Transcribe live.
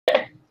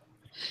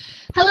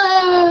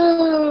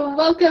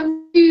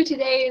welcome to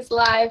today's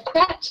live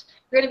chat.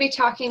 We're going to be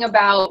talking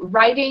about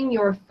writing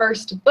your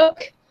first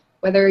book,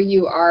 whether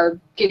you are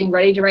getting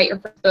ready to write your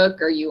first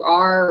book, or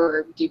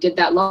you did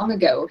that long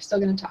ago. We're still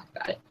going to talk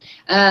about it.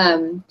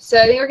 So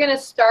I think we're going to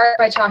start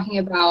by talking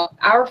about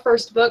our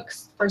first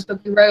books, first book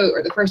we wrote,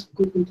 or the first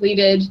book we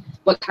completed,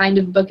 what kind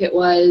of book it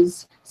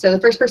was. So the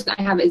first person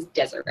I have is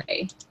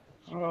Desiree.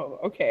 Oh,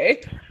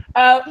 okay.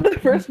 The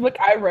first book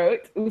I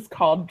wrote was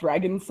called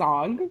Dragon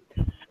Song,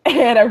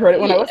 and I wrote it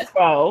when I was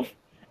 12.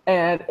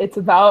 And it's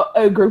about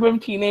a group of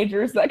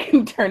teenagers that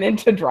can turn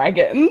into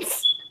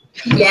dragons.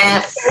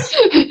 Yes.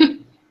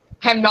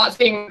 I'm not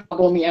seeing the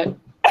problem yet.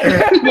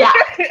 Yeah,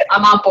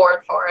 I'm on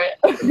board for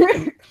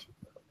it.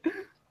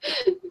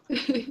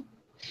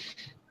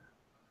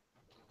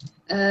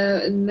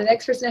 And the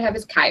next person I have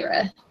is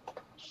Kyra.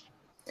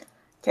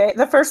 Okay,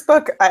 the first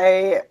book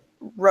I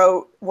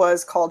wrote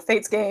was called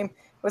Fate's Game.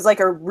 It was like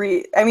it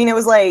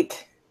was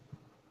like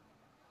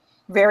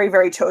very,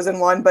 very chosen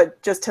one, but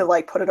just to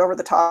like put it over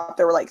the top,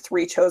 there were like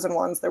 3 chosen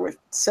ones. There were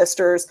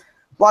sisters,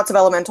 lots of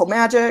elemental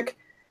magic.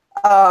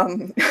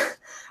 I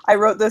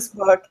wrote this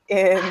book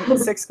in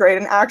 6th grade,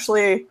 and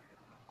actually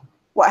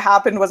what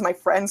happened was my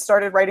friend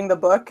started writing the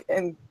book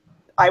and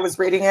I was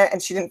reading it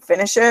and she didn't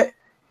finish it.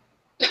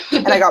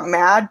 And I got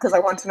mad because I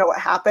wanted to know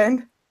what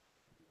happened.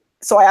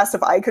 So I asked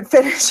if I could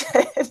finish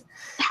it.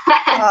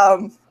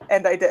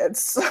 And I did.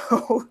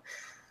 So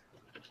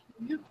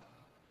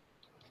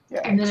yeah.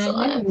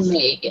 Excellent.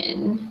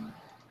 Megan.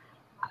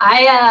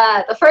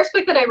 The first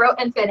book that I wrote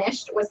and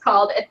finished was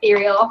called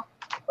Ethereal,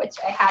 which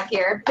I have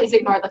here. Please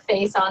ignore the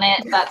face on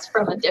it. That's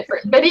from a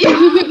different video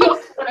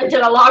that I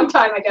did a long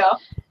time ago.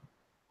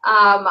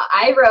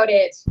 I wrote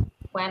it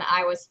when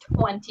I was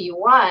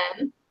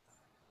 21.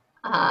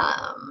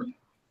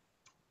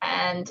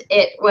 And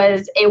it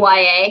was a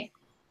YA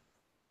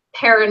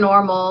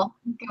paranormal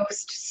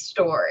ghost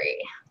story.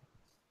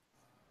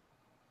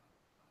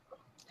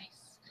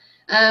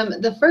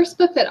 The first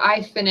book that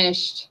I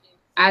finished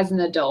as an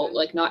adult,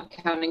 like not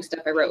counting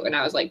stuff I wrote when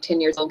I was like 10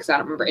 years old, because I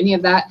don't remember any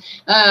of that.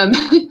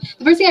 The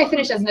first thing I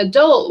finished as an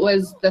adult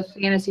was the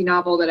fantasy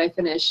novel that I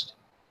finished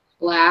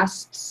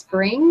last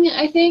spring,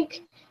 I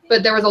think.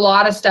 But there was a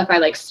lot of stuff I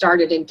like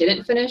started and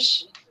didn't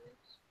finish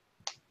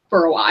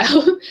for a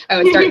while. I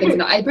would start things.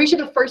 I'm pretty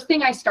sure the first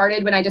thing I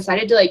started when I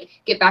decided to like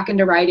get back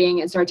into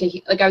writing and start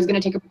taking, like I was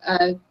going to take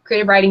a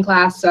creative writing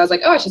class. So I was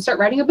like, oh, I should start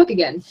writing a book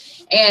again.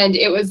 And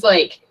it was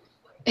like,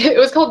 it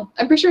was called,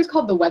 I'm pretty sure it's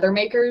called The Weather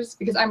Makers,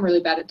 because I'm really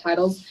bad at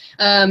titles.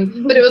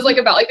 But it was like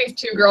about like these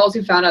 2 girls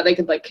who found out they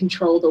could like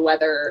control the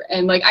weather.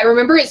 And like, I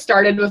remember it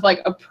started with like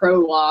a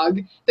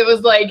prologue that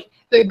was like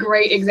the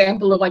great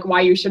example of like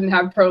why you shouldn't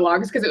have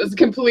prologues, because it was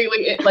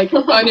completely like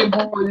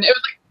unimportant. It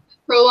was like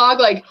prologue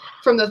like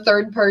from the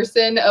 3rd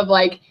person of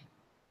like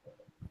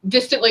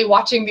distantly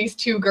watching these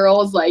 2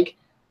 girls like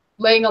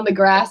laying on the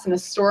grass and a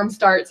storm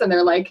starts and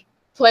they're like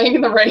playing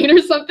in the rain or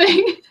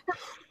something.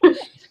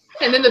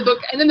 And then the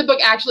book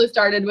actually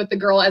started with the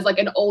girl as like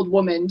an old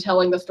woman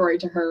telling the story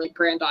to her like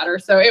granddaughter.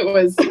 So it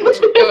was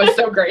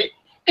so great.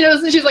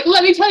 And she's like,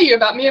 let me tell you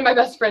about me and my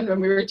best friend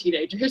when we were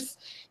teenagers.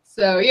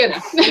 So you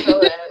know,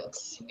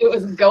 it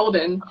was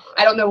golden.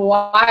 I don't know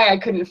why I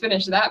couldn't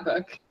finish that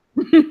book.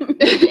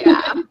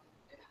 Yeah.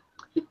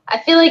 I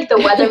feel like The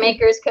Weather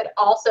Makers could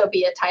also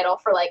be a title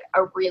for like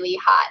a really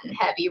hot and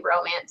heavy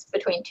romance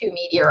between 2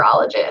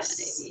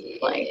 meteorologists.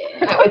 Like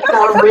that would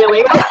sound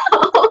really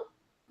well.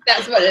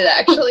 That's what it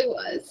actually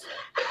was.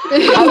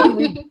 I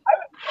would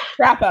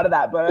crap out of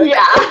that book.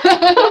 Yeah.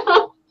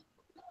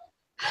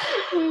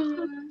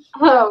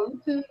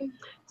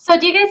 So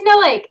do you guys know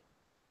like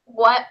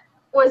what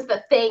was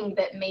the thing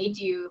that made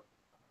you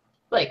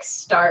like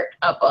start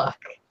a book?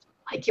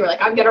 Like you were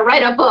like, I'm gonna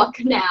write a book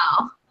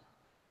now.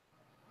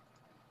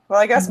 Well,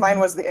 I guess mine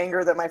was the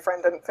anger that my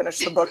friend didn't finish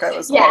the book I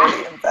was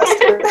already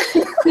invested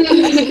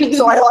in.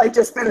 So I like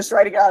just finished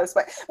writing out of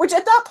spite. Which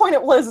at that point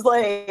it was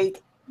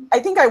like, I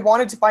think I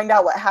wanted to find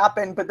out what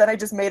happened, but then I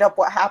just made up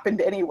what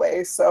happened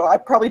anyway. So I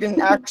probably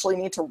didn't actually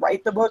need to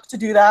write the book to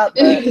do that.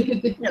 But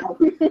you know,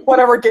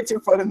 whatever gets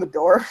your foot in the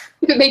door.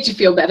 It made you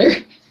feel better.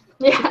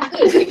 Yeah.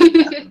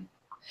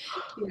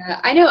 Yeah,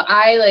 I know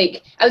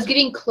I was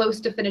getting close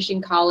to finishing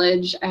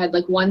college. I had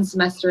like 1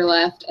 semester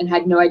left and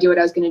had no idea what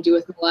I was going to do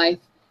with my life.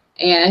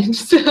 And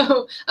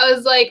so I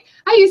was like,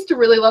 I used to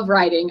really love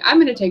writing. I'm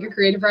going to take a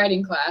creative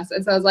writing class.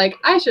 And so I was like,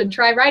 I should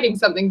try writing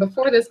something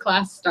before this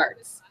class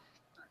starts.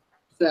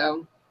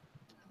 So,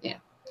 yeah,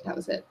 that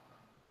was it.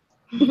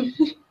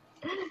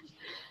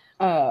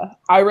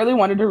 I really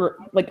wanted to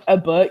like a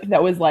book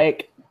that was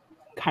like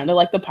kind of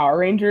like the Power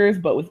Rangers,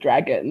 but with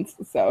dragons.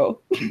 So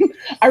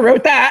I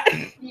wrote that.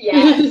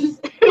 Yes.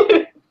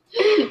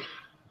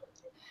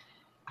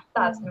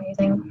 That's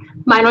amazing.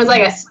 Mine was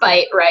like a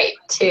spite right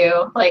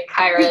too, like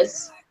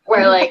Kyra's,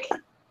 where like,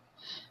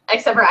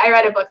 except for I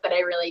read a book that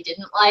I really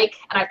didn't like,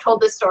 and I've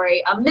told this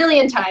story a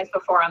million times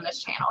before on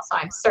this channel, so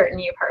I'm certain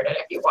you've heard it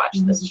if you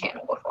watched this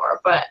channel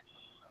before, but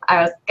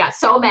got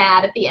so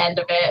mad at the end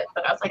of it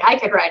that I was like, I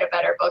could write a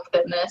better book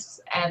than this,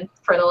 and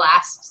for the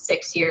last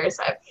 6 years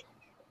I've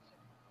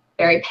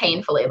very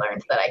painfully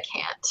learned that I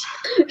can't.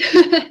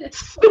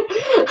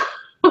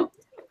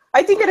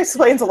 I think it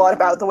explains a lot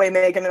about the way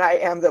Megan and I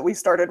am, that we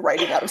started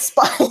writing out of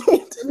spite. I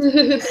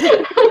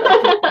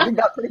think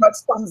that pretty much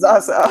sums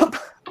us up.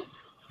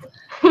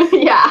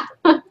 Yeah.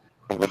 And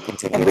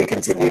we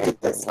continue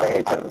this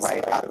way to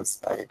write out of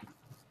spite.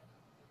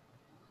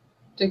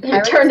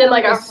 You turned in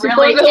like a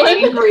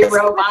really angry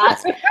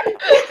robot.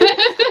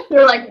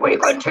 You're like, we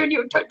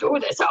continue to do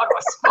this out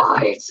of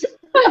spite.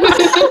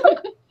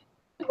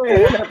 We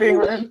ended up being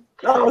rude.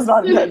 That was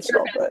not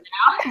intentional, but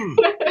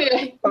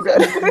okay.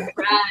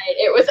 Right,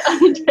 it was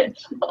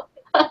unintentional.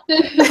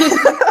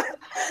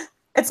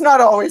 It's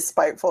not always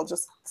spiteful,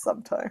 just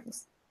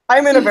sometimes.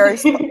 I'm in a very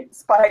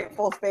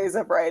spiteful phase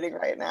of writing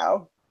right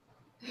now.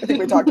 I think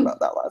we talked about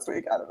that last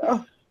week. I don't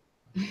know.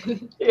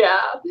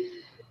 Yeah.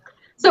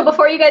 So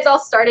before you guys all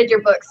started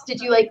your books, did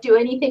you like do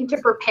anything to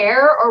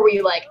prepare, or were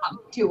you like, I'm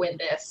doing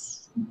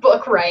this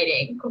book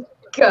writing,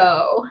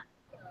 go?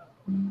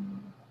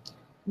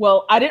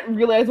 Well, I didn't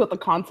realize what the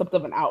concept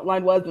of an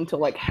outline was until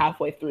like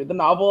halfway through the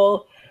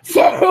novel.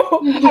 So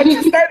I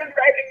just started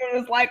writing and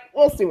was like,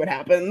 we'll see what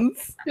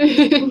happens.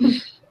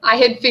 I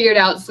had figured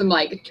out some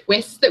like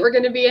twists that were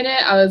going to be in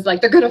it. I was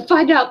like, they're going to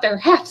find out they're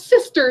half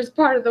sisters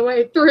part of the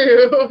way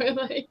through. And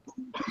like,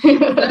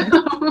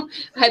 I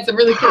had some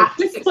really cool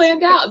twists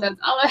planned out, and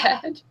that's all I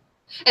had.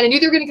 And I knew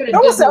they were going to go to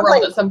Disney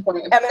World at some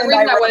point. For some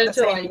reason, I wanted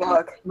to like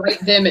write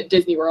them at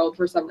Disney World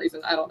for some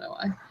reason. I don't know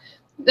why.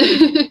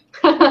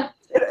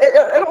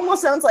 It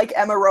almost sounds like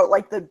Emma wrote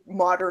like the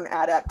modern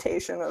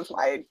adaptation of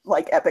my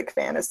like epic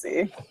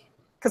fantasy,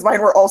 because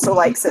mine were also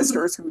like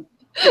sisters who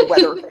did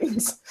weather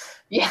things.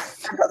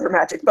 Yes. And other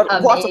magic, but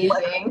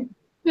amazing.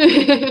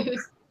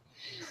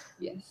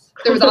 Yes.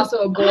 There was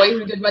also a boy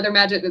who did weather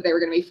magic that they were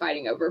going to be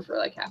fighting over for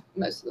like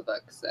most of the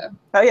book. So.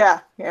 Oh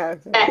yeah.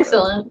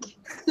 Excellent.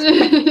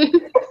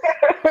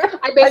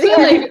 I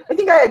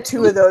think I had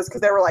 2 of those because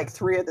there were like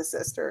 3 of the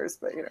sisters,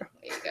 but you know.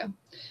 There you go.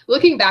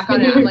 Looking back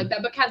on it, I'm like,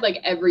 that book had like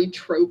every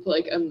trope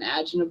like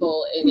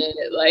imaginable in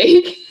it.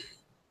 Like,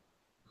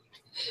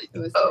 it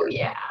was. Oh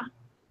yeah.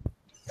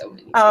 So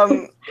many.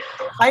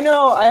 I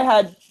know I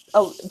had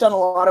done a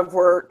lot of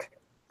work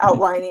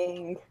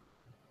outlining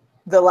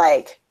the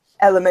like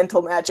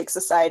elemental magic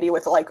society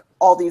with like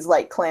all these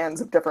like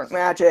clans of different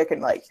magic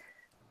and like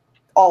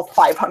all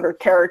 500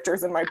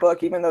 characters in my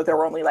book, even though there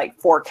were only like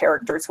 4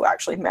 characters who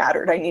actually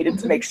mattered. I needed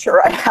to make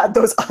sure I had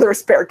those other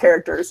spare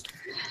characters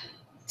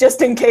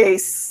just in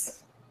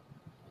case.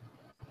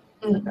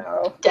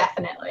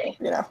 Definitely.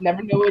 You know.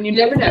 Never know when you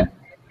never know.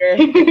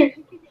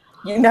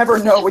 You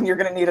never know when you're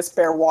going to need a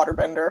spare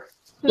waterbender.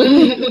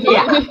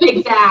 Yeah,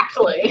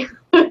 exactly.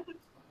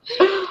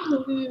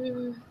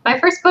 My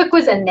first book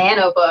was a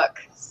nano book,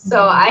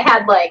 so I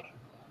had like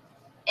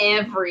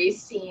every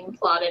scene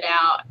plotted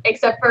out,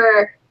 except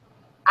for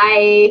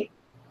I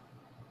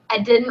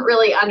didn't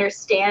really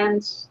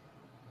understand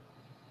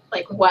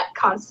like what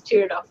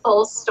constituted a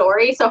full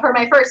story. So for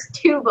my first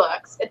 2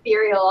 books,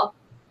 Ethereal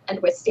and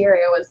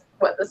Wisteria was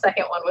what the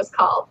second one was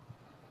called.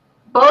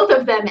 Both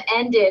of them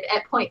ended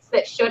at points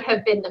that should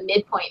have been the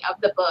midpoint of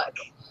the book.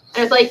 And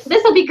I was like,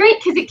 this will be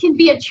great because it can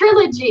be a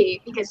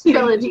trilogy, because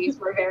trilogies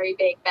were very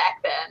big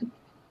back then.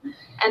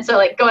 And so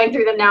like going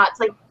through them now, it's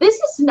like, this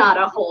is not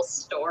a whole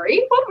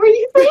story. What were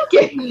you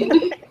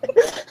thinking?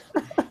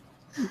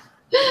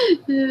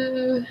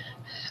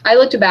 I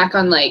looked back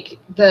on like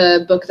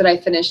the book that I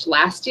finished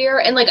last year,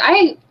 and like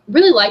I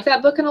really like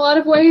that book in a lot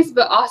of ways,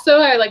 but also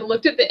I like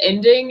looked at the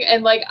ending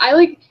and like I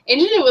like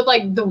ended it with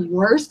like the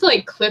worst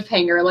like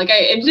cliffhanger. Like I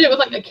ended it with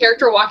like a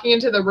character walking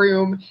into the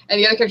room and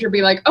the other character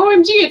be like,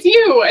 OMG, it's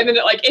you, and then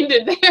it like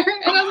ended there.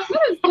 And I was like,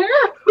 that is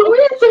terrible. Who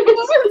is it? What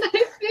was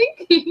I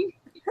thinking?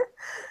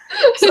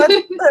 So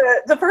that's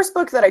the first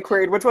book that I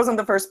queried, which wasn't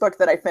the first book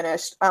that I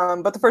finished,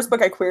 but the first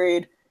book I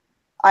queried,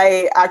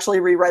 I actually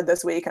reread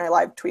this week and I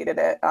live tweeted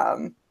it.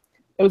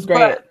 It was great.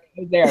 But,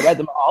 I was there. I read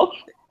them all.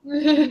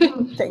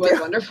 Thank you.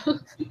 Wonderful.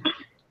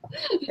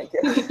 Thank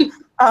you.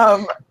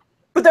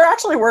 But there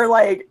actually were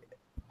like,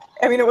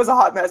 I mean, it was a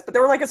hot mess, but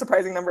there were like a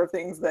surprising number of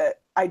things that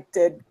I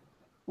did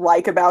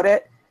like about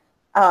it.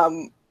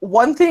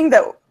 One thing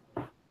that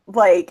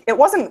like, it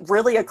wasn't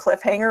really a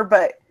cliffhanger,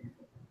 but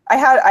I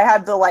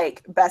had the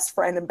like best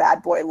friend and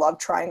bad boy love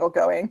triangle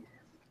going.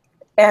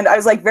 And I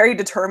was like very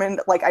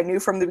determined, like I knew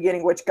from the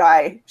beginning which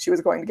guy she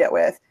was going to get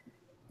with.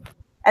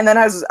 And then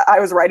I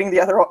was writing, the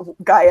other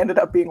guy ended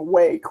up being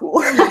way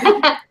cooler.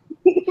 And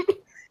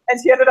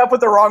she ended up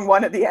with the wrong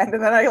one at the end.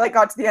 And then I like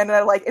got to the end and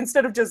I like,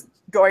 instead of just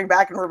going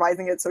back and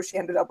revising it so she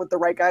ended up with the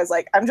right guy, I was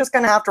like, I'm just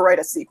gonna have to write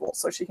a sequel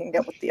so she can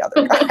get with the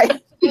other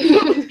guy.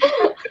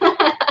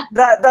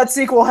 That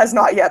sequel has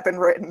not yet been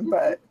written,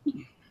 but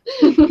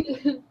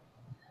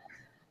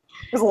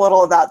there's a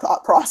little of that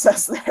thought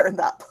process there in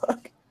that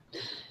book.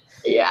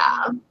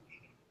 Yeah.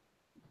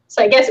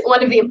 So I guess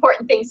one of the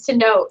important things to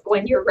note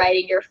when you're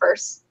writing your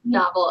first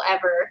novel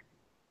ever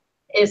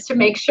is to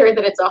make sure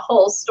that it's a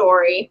whole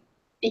story,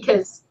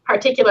 because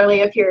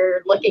particularly if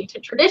you're looking to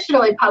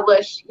traditionally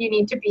publish, you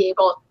need to be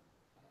able,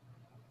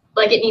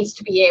 like it needs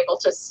to be able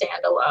to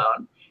stand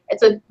alone.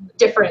 It's a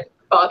different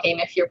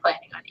ballgame if you're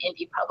planning on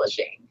indie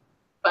publishing.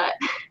 But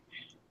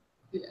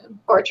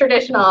for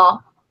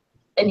traditional,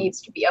 it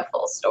needs to be a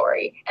full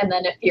story. And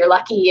then if you're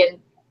lucky and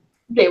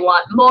they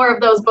want more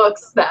of those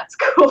books, that's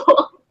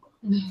cool.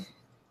 Yes.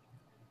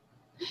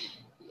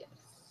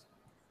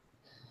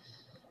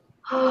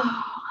 Do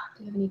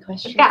you have any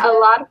questions? We've got a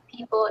lot of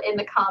people in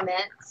the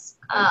comments.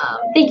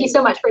 Thank you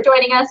so much for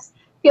joining us.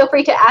 Feel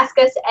free to ask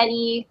us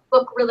any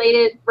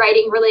book-related,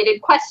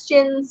 writing-related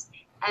questions,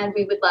 and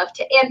we would love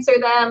to answer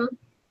them.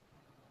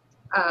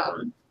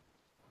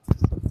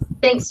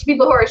 Thanks to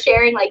people who are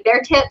sharing like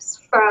their tips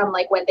from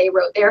like when they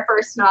wrote their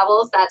first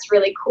novels. That's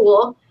really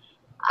cool.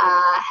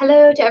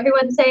 Hello to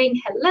everyone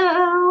saying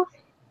hello.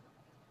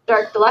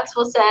 Dark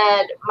Deluxeful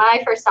said,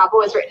 my first novel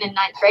was written in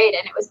 9th grade,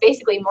 and it was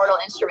basically Mortal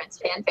Instruments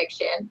fan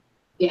fiction.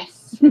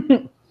 Yes.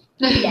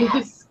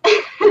 Yes.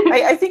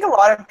 I think a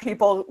lot of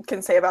people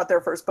can say about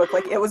their first book,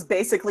 like, it was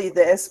basically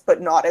this,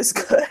 but not as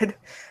good.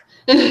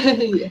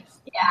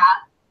 Yes. Yeah.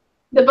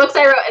 The books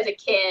I wrote as a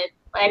kid,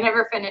 I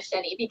never finished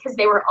any because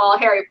they were all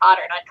Harry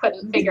Potter, and I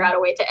couldn't figure out a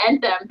way to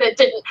end them that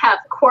didn't have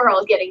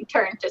Quirrell getting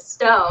turned to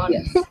stone.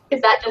 Yes.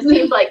 Because that just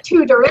seemed like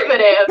too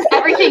derivative.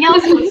 Everything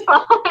else was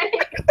fine.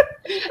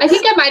 I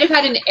think I might have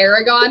had an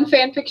Aragon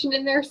fan fiction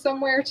in there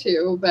somewhere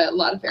too, but a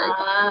lot of Harry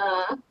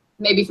Potter.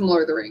 Maybe some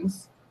Lord of the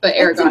Rings. But I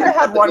Aragon. think I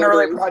had one Lord of the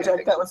early Rings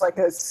project that was like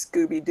a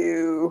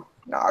Scooby-Doo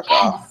knockoff.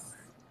 Yes.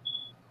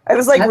 I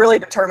was like really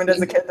determined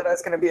as a kid that I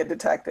was going to be a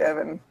detective,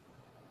 and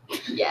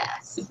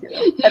Yes.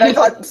 I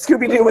thought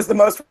Scooby-Doo was the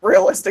most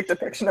realistic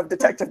depiction of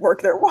detective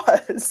work there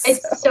was.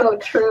 It's so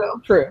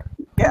true. True.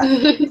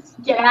 Yeah.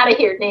 Get out of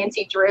here,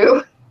 Nancy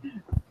Drew.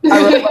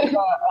 I wrote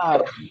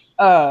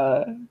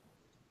like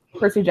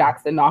Percy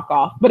Jackson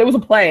knockoff, but it was a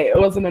play. It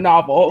wasn't a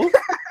novel.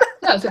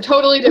 No, so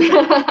totally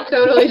different.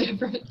 Totally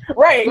different.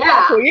 Right.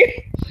 Yeah.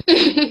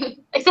 Exactly.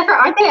 Except for,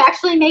 aren't they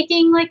actually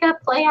making like a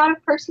play out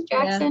of Percy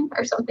Jackson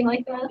or something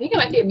like I that? think it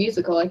might be a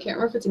musical. I can't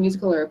remember if it's a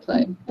musical or a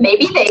play.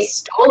 Maybe they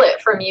stole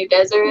it from you,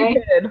 They Desiree.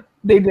 did.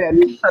 They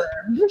did.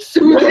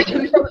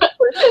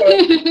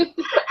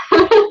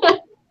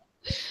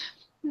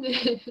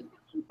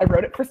 I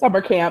wrote it for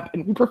summer camp,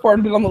 and we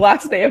performed it on the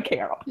last day of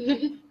camp.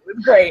 It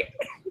was great.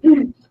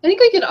 I think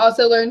we can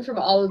also learn from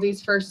all of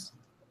these first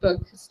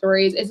book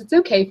stories is it's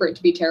okay for it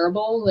to be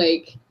terrible.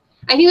 Like,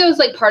 I think that was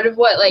like part of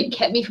what like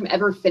kept me from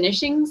ever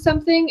finishing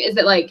something is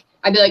that like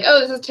I'd be like, oh,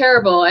 this is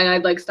terrible, and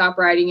I'd like stop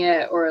writing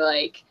it, or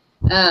like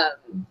what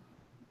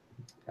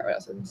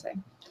else was I gonna say?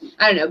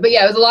 I don't know, but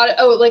yeah, it was a lot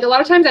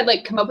of times I'd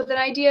like come up with an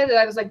idea that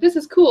I was like, this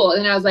is cool,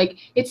 and then I was like,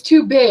 it's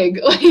too big,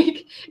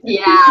 like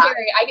Yeah. too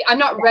scary. I'm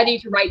not ready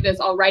to write this.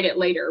 I'll write it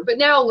later. But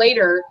now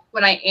later,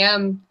 when I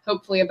am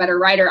hopefully a better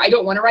writer, I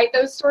don't want to write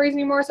those stories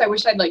anymore. So I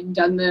wish I'd like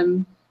done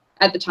them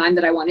at the time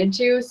that I wanted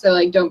to. So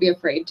like, don't be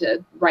afraid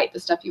to write the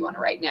stuff you want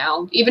to write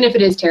now, even if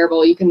it is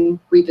terrible. You can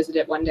revisit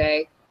it one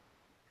day.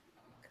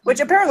 Which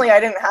apparently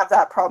I didn't have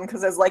that problem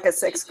because as like a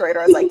 6th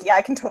grader, I was like, yeah,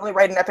 I can totally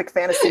write an epic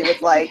fantasy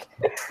with like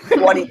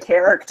 20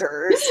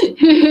 characters,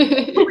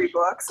 3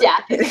 books. Yeah.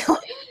 And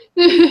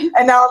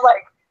now I'm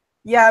like,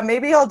 yeah,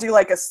 maybe I'll do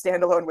like a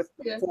standalone with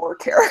 4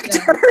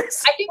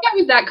 characters. I think I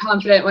was that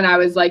confident when I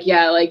was like,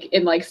 like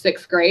in like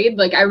 6th grade.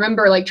 Like I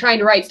remember like trying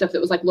to write stuff that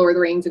was like Lord of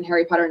the Rings and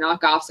Harry Potter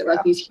knockoffs that were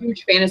like these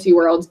huge fantasy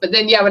worlds. But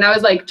then when I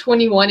was like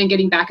 21 and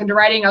getting back into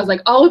writing, I was like,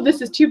 all of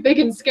this is too big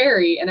and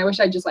scary. And I wish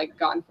I'd just like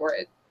gone for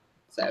it.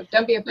 So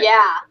don't be afraid.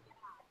 Yeah.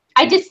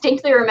 I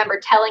distinctly remember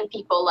telling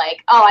people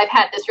like, oh, I've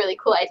had this really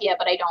cool idea,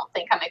 but I don't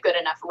think I'm a good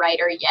enough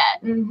writer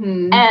yet.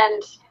 Mm-hmm.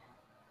 And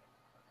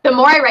the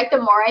more I write, the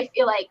more I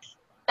feel like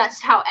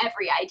that's how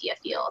every idea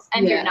feels.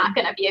 And you're not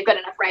going to be a good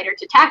enough writer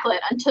to tackle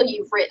it until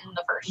you've written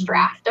the first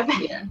draft of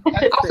it. Yeah.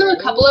 Also,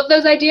 a couple of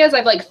those ideas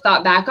I've like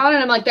thought back on,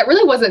 and I'm like, that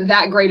really wasn't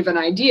that great of an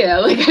idea.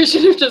 Like I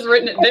should have just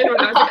written it then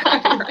when I was a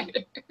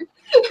copywriter.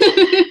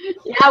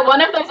 Yeah,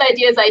 one of those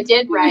ideas I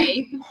did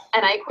write,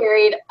 and I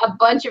queried a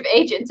bunch of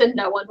agents, and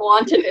no one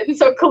wanted it.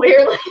 So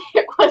clearly,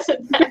 it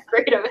wasn't that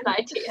great of an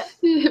idea.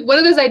 One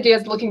of those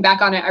ideas, looking back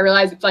on it, I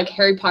realized it's like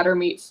Harry Potter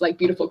meets like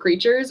Beautiful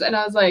Creatures, and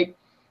I was like,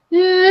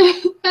 I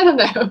don't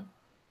know.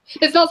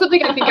 It's not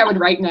something I think I would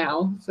write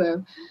now.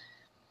 So,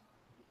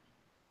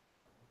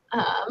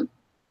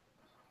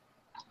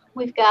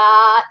 we've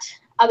got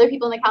other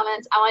people in the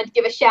comments. I wanted to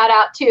give a shout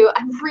out to.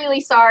 I'm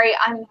really sorry.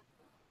 I'm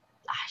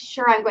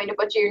sure I'm going to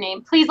butcher your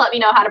name. Please let me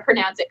know how to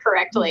pronounce it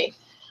correctly.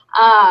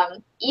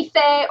 Ife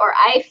or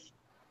Ife.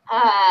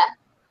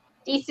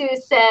 Disu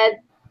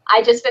said,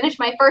 I just finished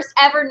my first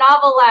ever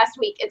novel last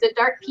week. It's a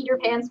Dark Peter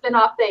Pan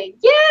spinoff thing.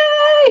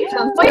 Yay!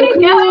 Sounds Way so to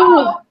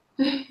go!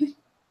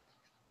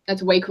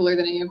 That's way cooler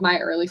than any of my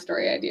early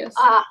story ideas.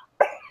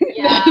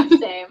 Yeah,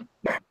 same.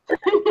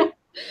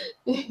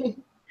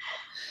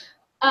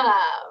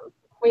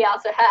 We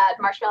also had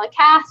Marshmallow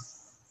Cass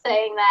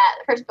saying that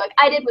the first book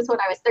I did was when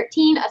I was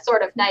 13, a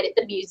sort of night at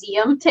the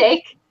museum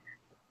take.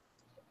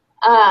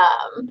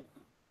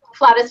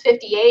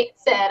 Flatus58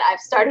 said,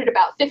 I've started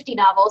about 50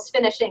 novels.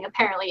 Finishing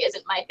apparently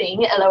isn't my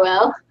thing,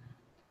 LOL.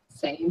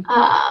 Same.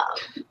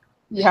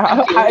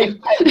 Yeah, I'm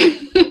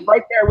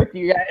right there with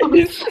you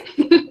guys.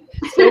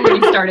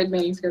 started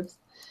manuscripts.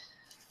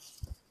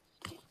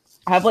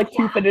 I have like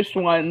 2 finished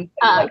ones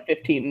and like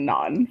 15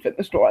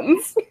 non-finished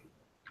ones.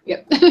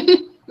 Yep.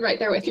 Right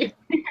there with you.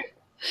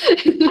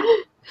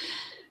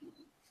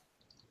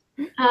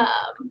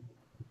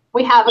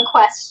 We have a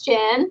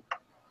question.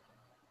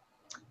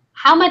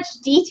 How much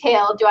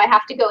detail do I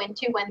have to go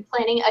into when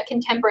planning a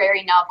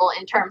contemporary novel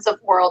in terms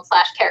of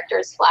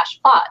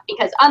world/characters/plot?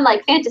 Because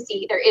unlike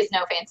fantasy, there is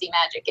no fancy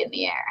magic in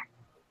the air.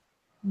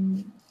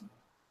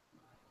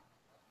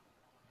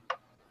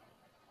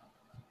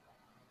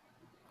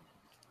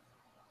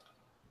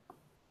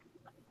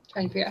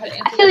 Trying to figure out how to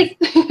answer.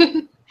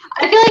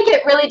 I feel like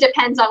it really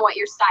depends on what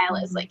your style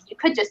is. Like, you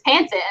could just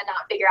pants it and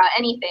not figure out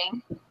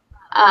anything.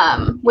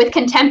 With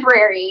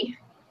contemporary,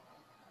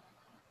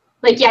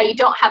 like, yeah, you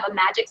don't have a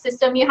magic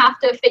system you have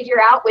to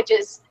figure out, which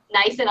is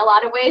nice in a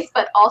lot of ways,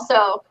 but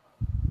also,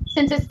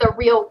 since it's the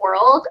real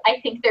world, I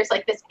think there's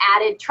like this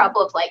added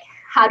trouble of like,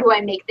 how do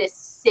I make this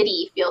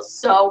city feel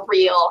so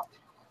real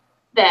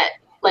that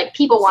like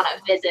people want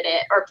to visit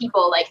it, or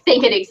people like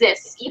think it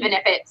exists even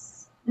if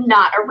it's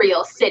not a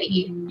real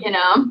city, you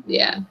know?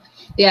 Yeah.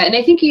 Yeah, and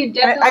I think you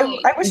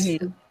definitely... I wish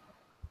you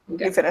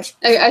finished.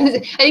 I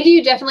think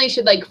you definitely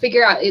should like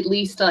figure out at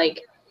least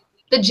like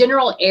the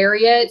general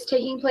area it's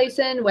taking place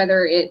in,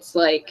 whether it's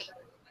like,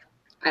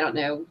 I don't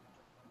know,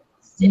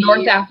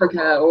 North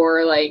Africa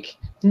or like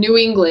New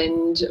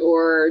England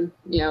or,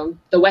 you know,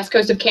 the west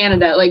coast of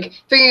Canada, like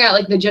figuring out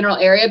like the general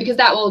area, because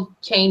that will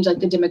change like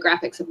the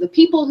demographics of the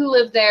people who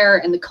live there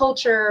and the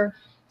culture.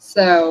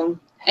 So,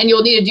 and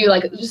you'll need to do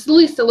like just at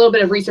least a little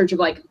bit of research of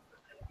like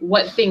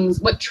what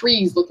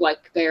trees look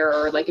like there,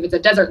 or like if it's a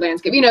desert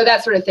landscape, you know,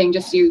 that sort of thing,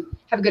 just so you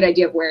have a good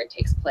idea of where it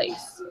takes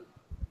place.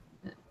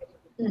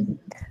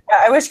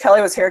 Yeah, I wish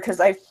Kelly was here because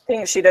I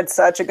think she did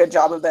such a good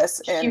job of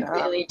this in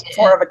really did.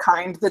 Four of a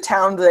Kind. The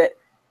town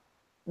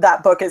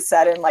that book is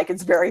set in, like,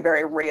 it's very,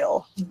 very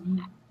real.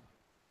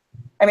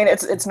 I mean,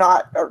 it's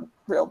not a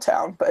real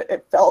town, but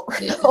it felt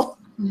real.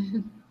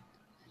 Yeah.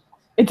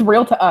 It's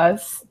real to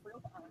us.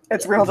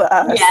 It's real to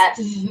us.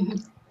 Yes.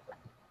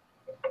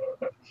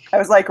 I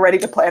was like ready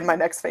to plan my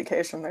next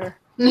vacation there.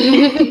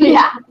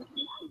 Yeah.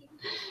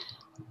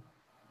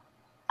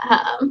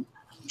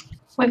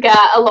 We've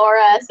got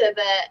Alora said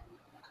that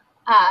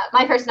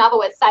my first novel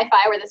was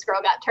sci-fi where this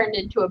girl got turned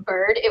into a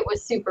bird. It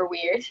was super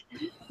weird.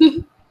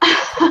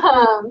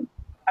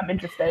 I'm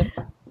interested.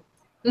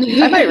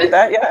 I might read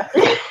that, yeah.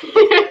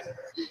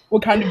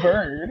 What kind of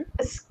bird?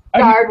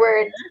 Scarred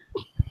Words.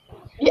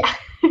 Yeah.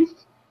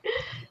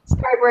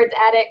 Scarred Words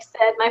Addict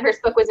said, my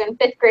first book was in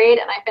 5th grade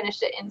and I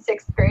finished it in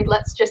 6th grade.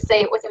 Let's just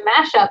say it was a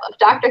mashup of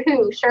Doctor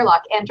Who,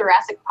 Sherlock, and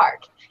Jurassic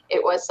Park.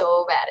 It was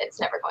so bad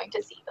it's never going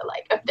to see the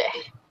light of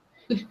day.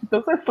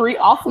 Those are 3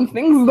 awesome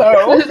things,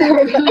 though.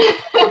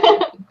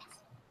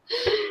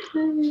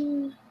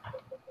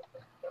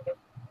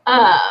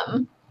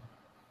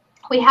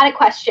 We had a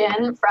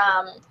question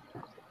from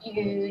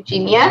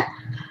Eugenia.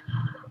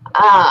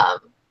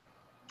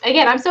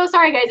 Again, I'm so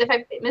sorry, guys, if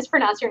I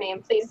mispronounce your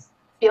name. Please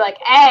be like,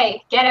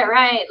 hey, get it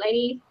right,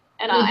 lady.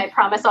 And I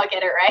promise I'll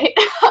get it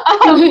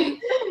right.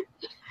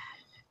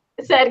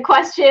 It said,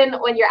 question,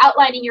 when you're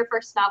outlining your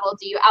first novel,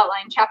 do you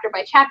outline chapter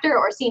by chapter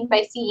or scene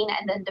by scene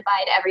and then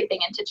divide everything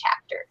into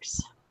chapters?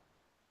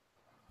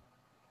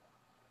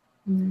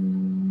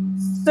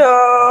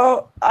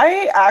 So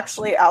I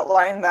actually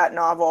outlined that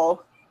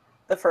novel,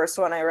 the first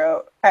one I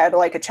wrote. I had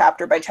like a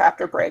chapter by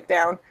chapter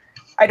breakdown.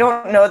 I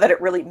don't know that it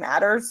really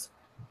matters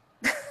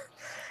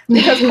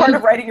because part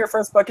of writing your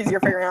first book is you're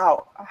figuring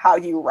out how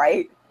you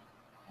write.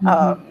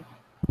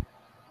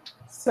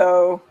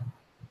 So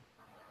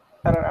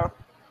I don't know.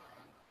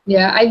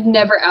 Yeah, I've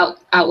never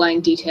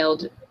outlined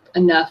detailed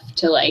enough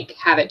to like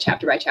have it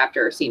chapter by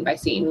chapter or scene by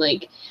scene.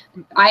 Like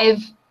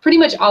I've pretty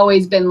much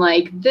always been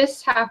like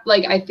this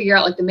like I figure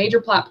out like the major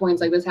plot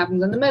points, like this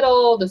happens in the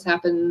middle, this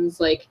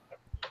happens like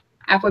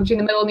halfway between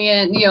the middle and the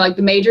end, you know, like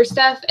the major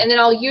stuff, and then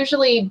I'll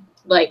usually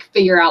like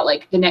figure out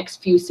like the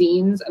next few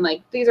scenes and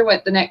like these are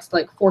what the next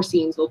like 4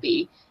 scenes will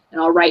be, and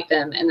I'll write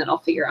them and then I'll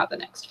figure out the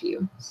next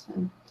few.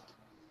 So.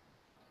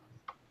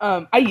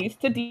 I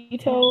used to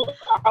detail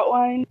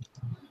outline.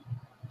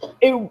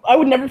 I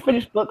would never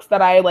finish books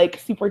that I like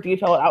super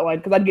detailed outline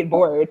because I'd get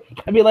bored.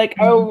 I'd be like,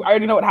 oh, I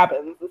already know what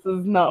happens. This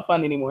is not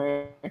fun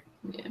anymore.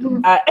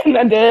 Yeah. And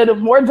I did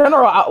more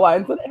general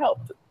outlines and it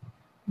helped.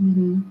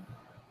 When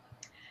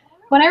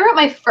I wrote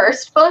my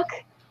first book,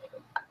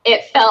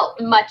 it felt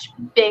much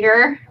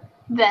bigger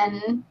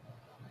than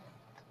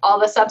all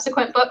the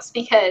subsequent books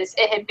because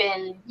it had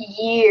been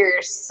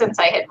years since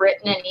I had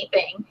written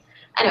anything.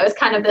 And it was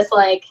kind of this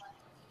like,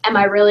 am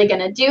I really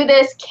going to do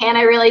this? Can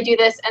I really do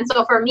this? And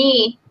so for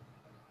me,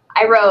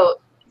 I wrote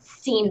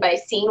scene by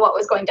scene what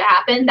was going to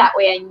happen. That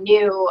way I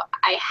knew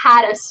I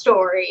had a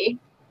story.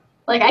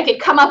 Like I could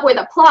come up with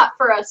a plot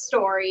for a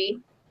story.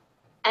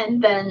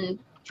 And then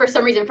for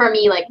some reason for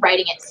me, like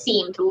writing it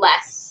seemed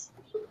less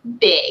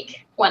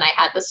big when I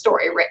had the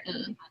story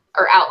written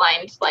or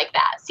outlined like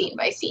that, scene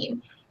by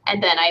scene.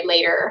 And then I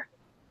later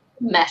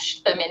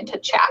meshed them into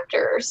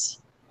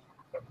chapters.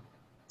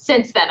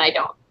 Since then, I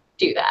don't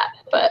do that.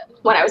 But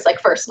when I was like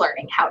first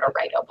learning how to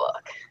write a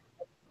book,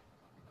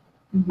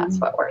 that's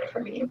what worked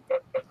for me.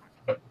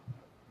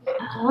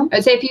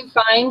 I'd say if you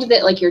find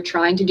that like you're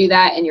trying to do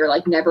that and you're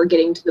like never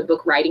getting to the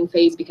book writing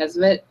phase because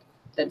of it,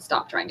 then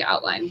stop trying to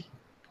outline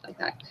like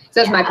that.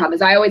 So that's my problem,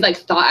 is I always like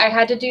thought I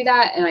had to do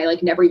that, and I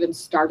like never even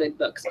started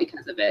books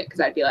because of it, because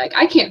I'd be like,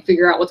 I can't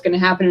figure out what's going to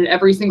happen in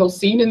every single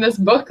scene in this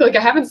book. Like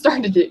I haven't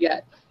started it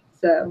yet.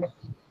 So.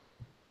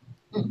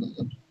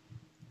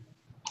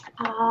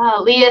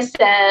 Leah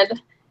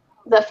said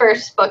the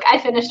first book I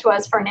finished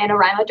was for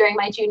NaNoWriMo during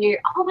my junior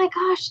year. Oh my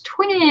gosh,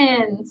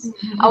 twins.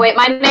 Oh wait,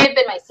 mine may have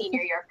been my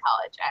senior year of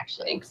college,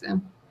 actually. I think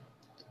so.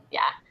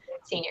 Yeah,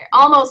 senior.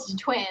 Almost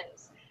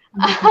twins.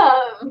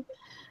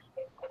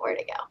 Where'd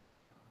it go?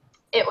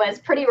 It was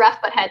pretty rough,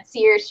 but had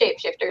seers,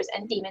 shapeshifters,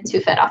 and demons who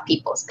fed off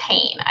people's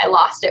pain. I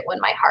lost it when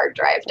my hard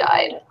drive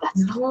died.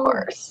 That's the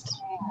worst.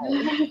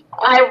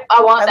 I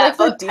want that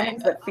book. The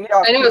demons that feed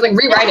off. I know, I was like,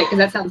 rewrite it, because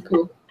that sounds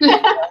cool.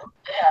 Yeah.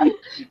 And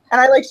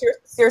I like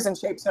seers and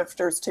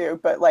shapeshifters too,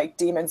 but like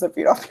demons that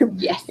feed off people.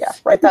 Yes. Yeah,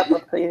 write that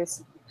book,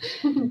 please.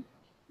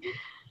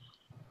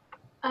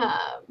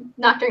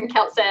 Nocturne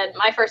Celt said,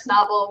 my first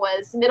novel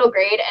was middle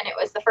grade, and it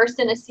was the first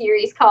in a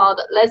series called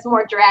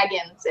Lesmore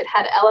Dragons. It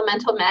had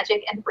elemental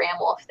magic and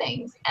bramwolf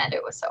things, and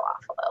it was so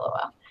awful,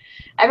 lol.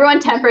 Everyone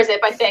tempers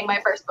it by saying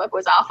my first book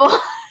was awful.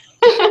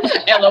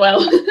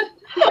 LOL.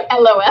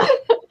 LOL.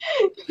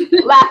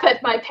 Laugh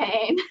at my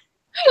pain.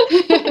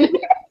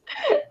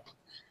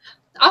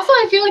 Also,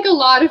 I feel like a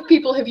lot of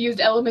people have used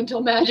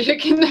elemental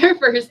magic in their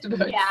first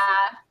book.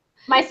 Yeah.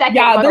 My second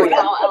book was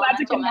all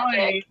elemental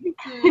magic.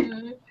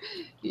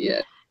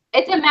 Yeah.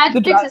 It's a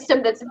magic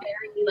system that's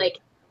very, like,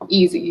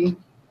 easy.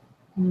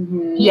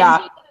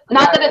 Yeah.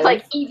 Not that it's,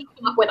 like, easy to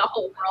come up with a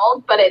whole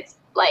world, but it's,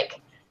 like,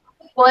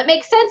 well, it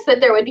makes sense that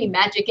there would be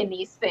magic in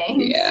these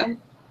things. Yeah.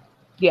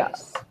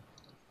 Yes.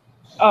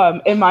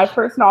 In my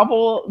first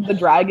novel, the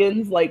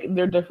dragons, like,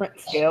 their different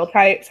scale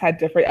types had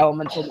different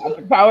elemental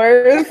magic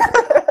powers.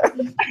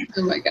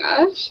 Oh my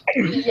gosh.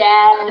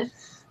 Yes.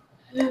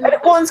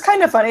 Well, it's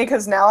kind of funny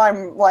because now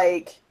I'm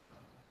like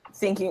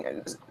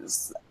thinking,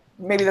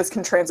 maybe this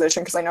can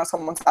transition because I know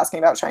someone's asking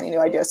about shiny new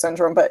idea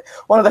syndrome, but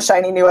one of the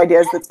shiny new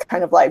ideas that's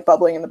kind of like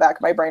bubbling in the back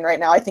of my brain right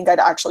now, I think I'd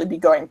actually be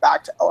going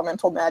back to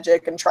elemental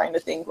magic and trying to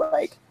think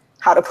like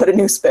how to put a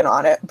new spin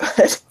on it.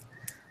 But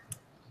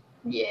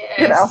yes.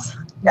 You know,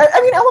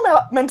 I mean,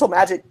 elemental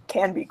magic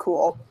can be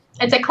cool.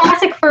 It's a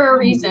classic for a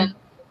reason.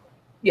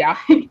 Yeah.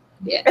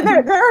 Yeah. And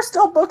there are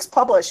still books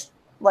published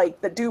like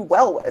that do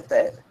well with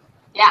it.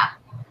 Yeah,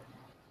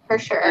 for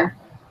sure.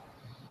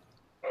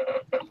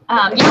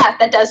 Yeah,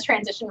 that does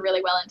transition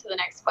really well into the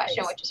next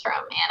question, which is from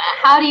Anna.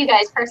 How do you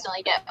guys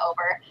personally get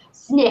over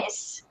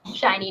SNIS,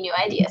 shiny new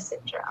idea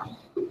syndrome?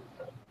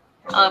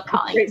 I love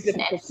calling it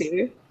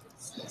SNIS.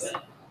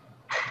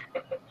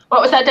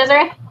 What was that,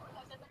 Desiree?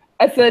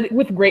 I said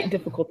with great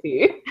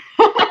difficulty.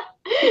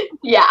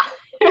 Yeah.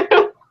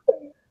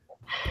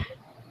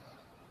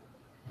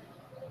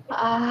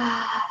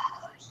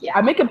 Yeah.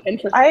 I make a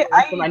Pinterest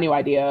board for my new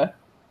idea.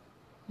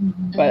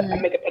 But I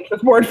make a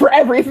Pinterest board for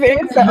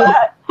everything. So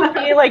I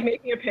mean, like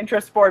making a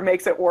Pinterest board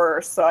makes it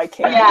worse, so I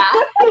can't. Yeah.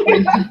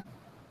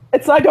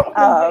 It's so I don't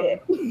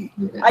forget.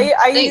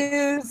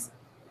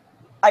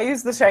 I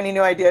use the shiny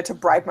new idea to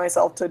bribe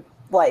myself to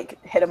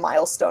like hit a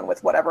milestone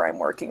with whatever I'm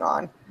working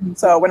on.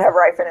 So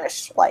whenever I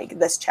finish like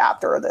this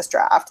chapter or this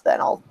draft, then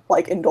I'll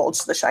like indulge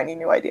the shiny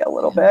new idea a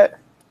little bit.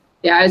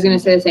 Yeah, I was going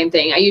to say the same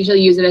thing. I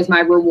usually use it as my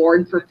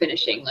reward for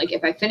finishing. Like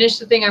if I finish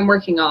the thing I'm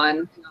working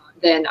on,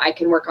 then I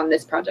can work on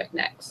this project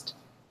next.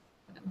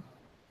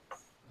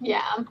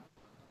 Yeah.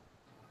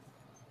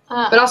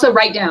 But also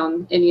write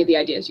down any of the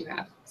ideas you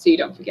have so you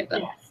don't forget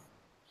them.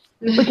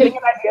 Yes. Forgetting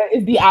an idea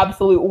is the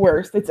absolute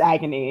worst. It's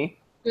agony.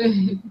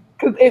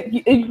 Because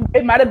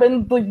it might have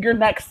been like your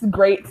next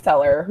great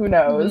seller. Who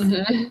knows?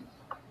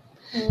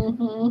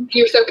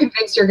 You're so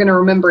convinced you're going to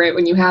remember it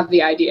when you have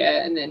the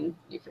idea, and then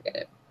you forget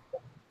it.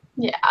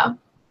 Yeah.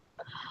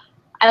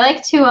 I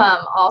like to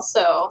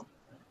also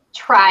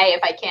try,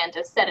 if I can,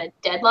 to set a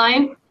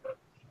deadline.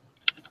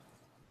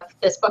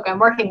 This book I'm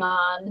working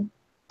on,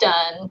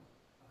 done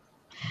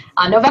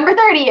on November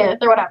 30th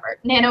or whatever.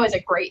 Nano is a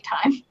great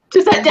time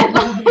to set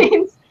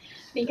deadlines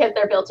because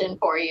they're built in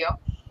for you.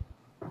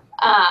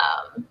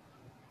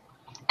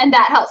 And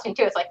that helps me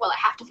too. It's like, well, I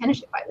have to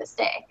finish it by this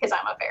day because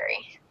I'm a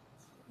very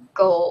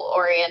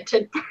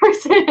goal-oriented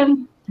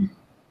person.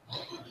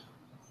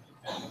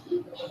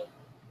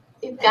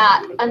 We've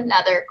got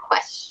another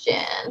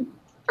question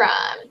from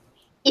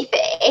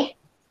Ife.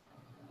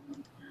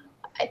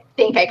 I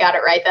think I got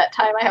it right that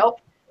time, I hope.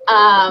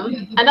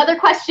 Another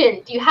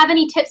question. Do you have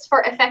any tips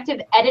for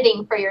effective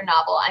editing for your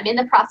novel? I'm in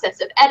the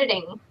process of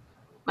editing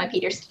my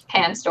Peter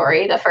Pan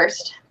story, the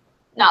first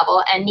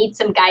novel, and need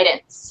some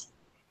guidance.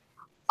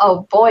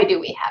 Oh boy, do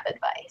we have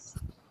advice.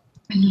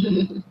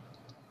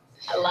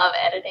 I love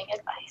editing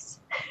advice.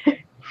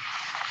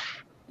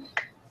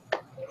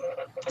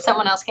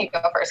 Someone else can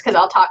go first because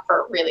I'll talk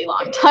for a really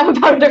long time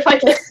about it if I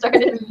get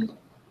started.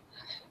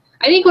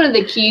 I think one of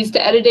the keys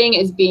to editing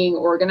is being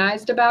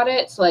organized about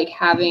it. So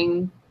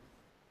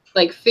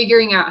like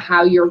figuring out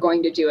how you're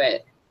going to do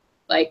it.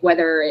 Like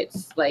whether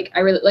it's like, I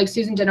really like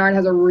Susan Denard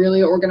has a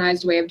really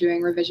organized way of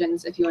doing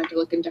revisions if you want to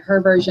look into her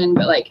version,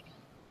 but like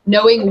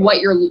knowing what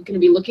you're going to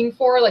be looking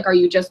for, like, are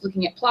you just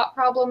looking at plot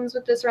problems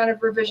with this round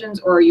of revisions,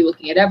 or are you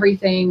looking at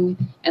everything,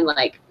 and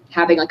like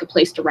having like a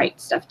place to write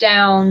stuff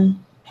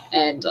down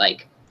and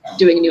like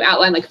doing a new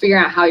outline, like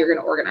figuring out how you're going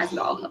to organize it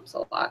all helps a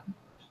lot.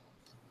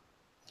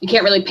 You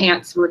can't really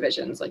pants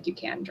revisions like you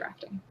can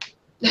drafting.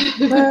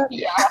 Yeah.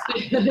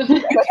 You can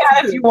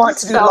if you want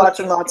to do lots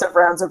and lots of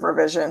rounds of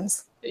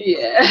revisions.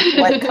 Yeah.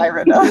 Like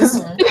Kyra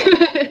does.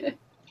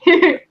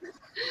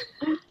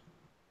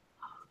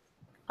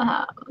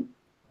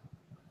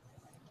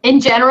 In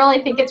general,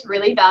 I think it's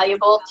really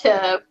valuable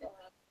to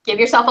give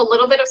yourself a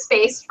little bit of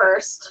space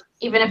first,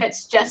 even if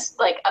it's just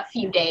like a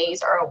few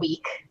days or a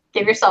week.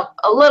 Give yourself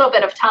a little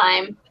bit of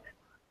time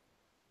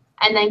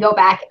and then go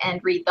back and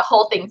read the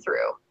whole thing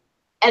through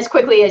as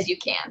quickly as you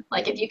can.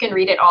 Like if you can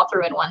read it all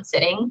through in one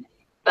sitting,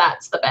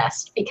 that's the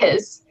best,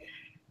 because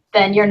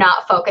then you're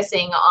not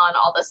focusing on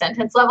all the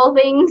sentence level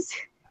things,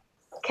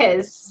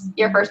 because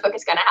your first book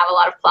is going to have a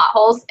lot of plot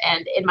holes.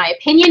 And in my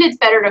opinion, it's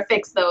better to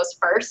fix those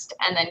first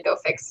and then go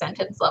fix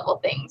sentence level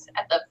things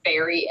at the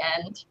very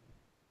end.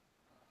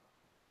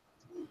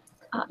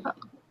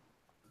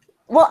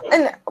 Well,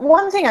 and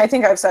one thing I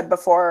think I've said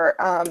before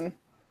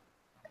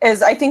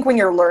is I think when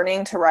you're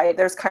learning to write,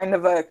 there's kind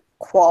of a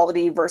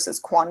quality versus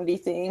quantity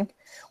thing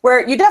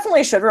where you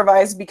definitely should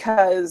revise,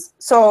 because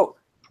so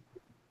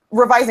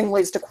revising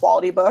leads to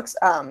quality books,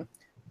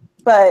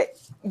 but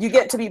you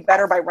get to be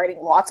better by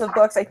writing lots of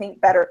books. I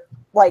think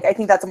I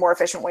think that's a more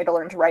efficient way to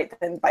learn to write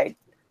than by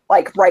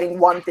like writing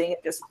one thing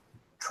and just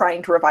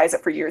trying to revise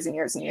it for years and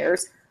years and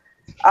years,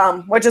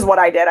 which is what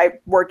I did. I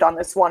worked on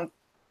this one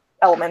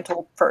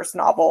elemental first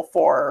novel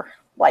for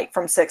like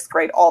from 6th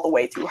grade all the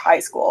way through high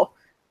school,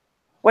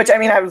 which I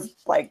mean, I was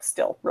like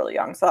still really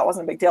young, so that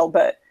wasn't a big deal.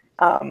 But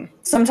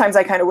sometimes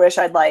I kind of wish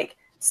I'd like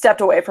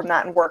stepped away from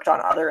that and worked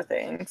on other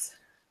things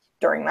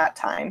during that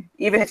time,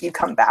 even if you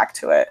come back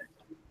to it.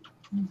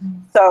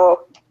 Mm-hmm.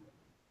 So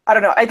I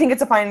don't know. I think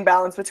it's a fine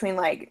balance between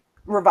like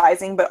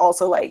revising, but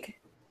also like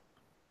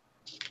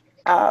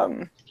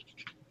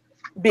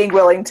being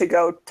willing to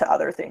go to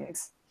other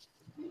things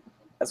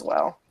as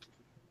well,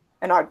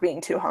 and not being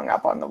too hung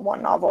up on the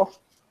one novel.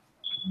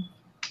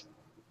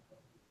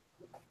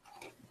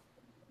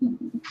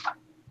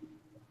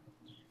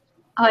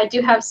 Oh, I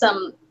do have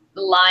some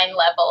line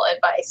level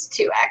advice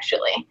too,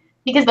 actually,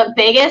 because the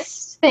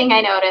biggest thing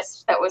I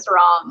noticed that was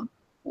wrong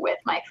with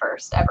my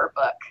first ever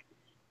book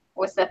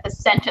was that the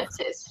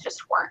sentences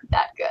just weren't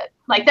that good.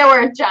 Like there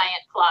were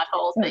giant plot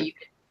holes that you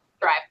could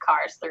drive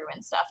cars through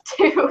and stuff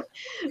too,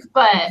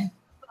 but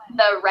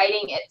the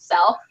writing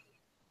itself,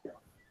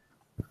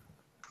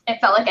 it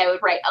felt like I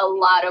would write a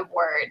lot of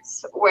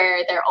words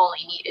where there only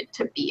needed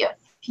to be a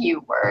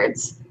few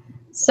words.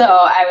 So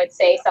I would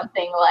say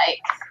something like,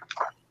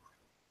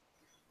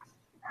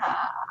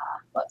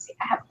 let's see,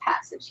 I have a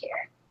passage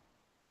here.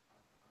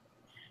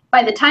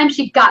 By the time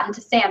she'd gotten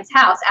to Sam's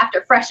house,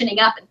 after freshening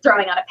up and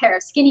throwing on a pair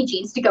of skinny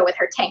jeans to go with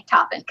her tank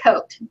top and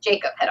coat,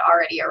 Jacob had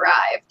already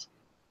arrived.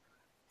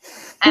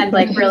 And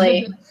like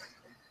really,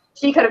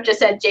 she could have just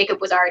said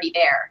Jacob was already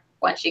there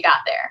when she got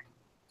there.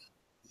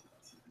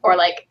 Or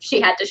like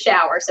she had to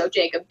shower, so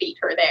Jacob beat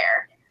her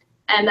there.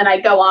 And then I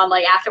go on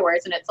like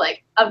afterwards and it's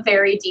like a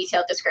very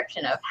detailed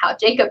description of how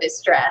Jacob is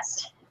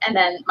dressed. And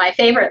then my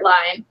favorite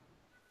line,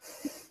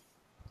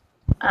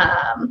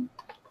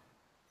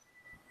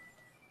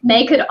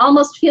 May could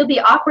almost feel the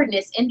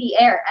awkwardness in the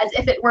air as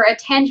if it were a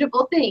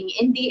tangible thing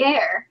in the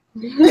air.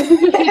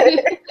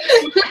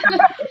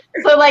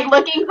 So like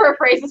looking for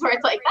phrases where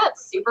it's like,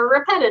 that's super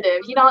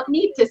repetitive. You don't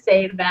need to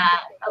say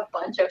that a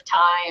bunch of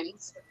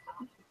times.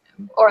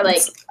 Or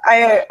like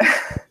I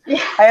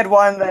had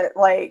one that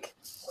like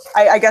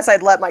I guess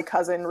I'd let my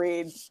cousin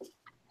read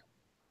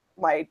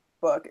my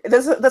book.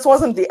 This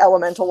wasn't the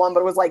elemental one,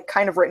 but it was like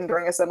kind of written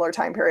during a similar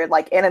time period,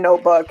 like in a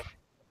notebook.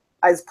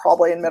 I was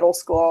probably in middle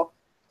school,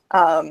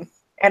 and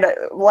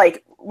it,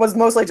 like was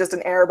mostly just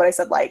an error. But I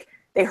said like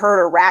they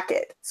heard a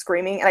racket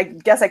screaming, and I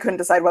guess I couldn't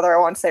decide whether I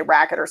wanted to say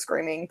racket or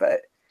screaming,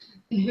 but.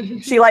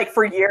 She like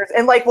for years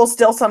and like will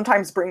still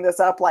sometimes bring this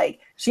up, like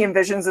she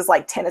envisions this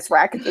like tennis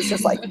racket that's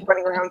just like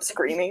running around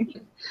screaming.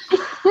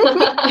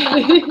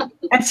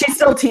 And she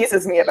still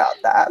teases me about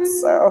that,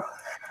 so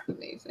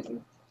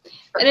amazing.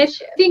 And I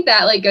think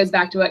that like goes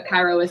back to what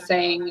Kyra was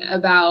saying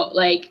about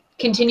like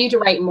continue to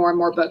write more and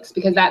more books,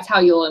 because that's how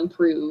you'll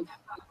improve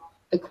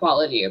the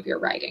quality of your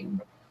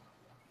writing.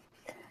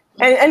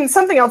 And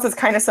something else that's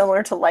kind of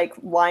similar to like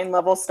line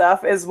level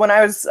stuff is when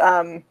I was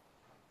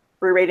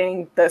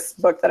rereading this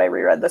book that I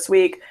reread this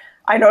week,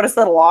 I noticed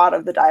that a lot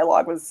of the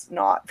dialogue was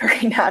not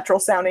very natural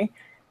sounding.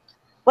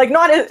 Like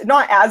not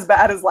as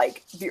bad as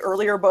like the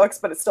earlier books,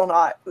 but it's still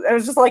not. It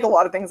was just like a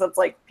lot of things that's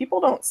like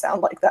people don't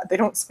sound like that. They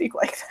don't speak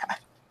like that.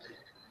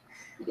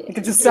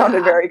 It just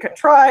sounded very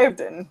contrived,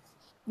 and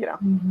you know,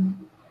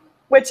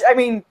 which I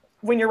mean,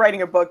 when you're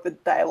writing a book, the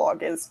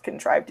dialogue is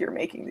contrived. You're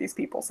making these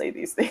people say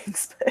these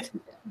things, but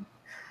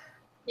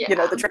you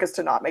know, the trick is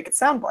to not make it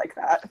sound like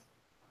that.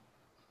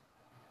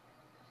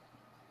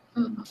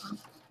 Mm-hmm.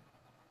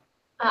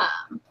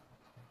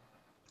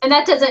 And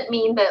that doesn't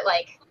mean that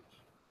like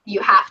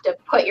you have to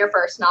put your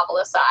first novel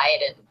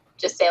aside and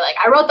just say like,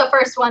 I wrote the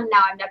first one,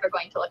 now I'm never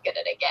going to look at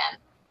it again.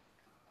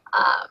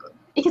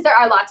 Because there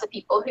are lots of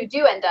people who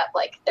do end up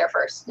like their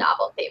first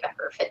novel they've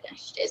ever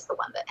finished is the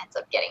one that ends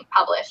up getting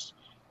published.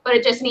 But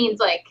it just means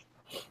like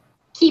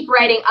keep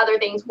writing other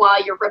things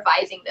while you're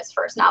revising this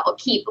first novel.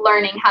 Keep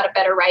learning how to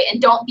better write,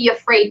 and don't be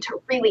afraid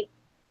to really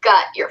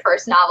gut your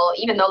first novel,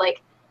 even though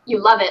like you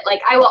love it.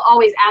 Like I will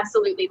always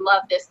absolutely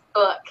love this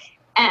book,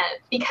 and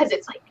because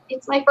it's like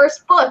it's my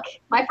first book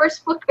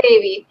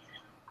baby.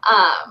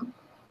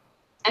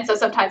 And so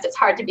sometimes it's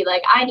hard to be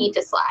like, I need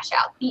to slash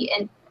out the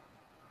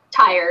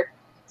entire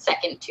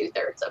second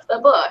 2/3 of the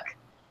book.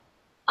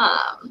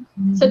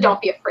 So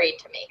don't be afraid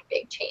to make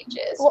big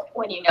changes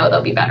when you know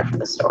they'll be better for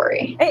the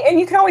story. And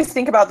you can always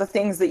think about the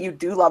things that you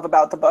do love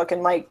about the book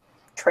and like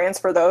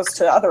transfer those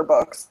to other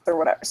books or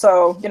whatever.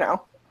 So, you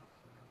know,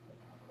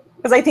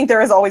 because I think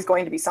there is always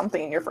going to be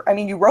something in your, I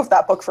mean, you wrote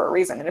that book for a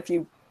reason. And if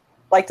you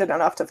liked it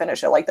enough to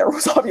finish it, like there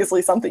was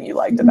obviously something you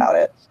liked about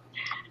it.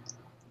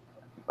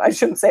 I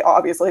shouldn't say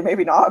obviously,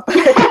 maybe not, but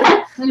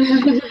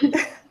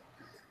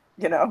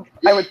you know,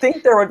 I would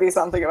think there would be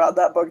something about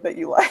that book that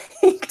you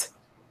liked.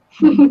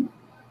 I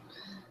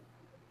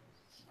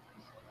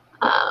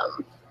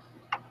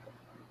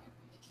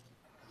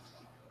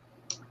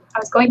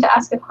was going to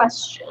ask a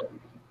question.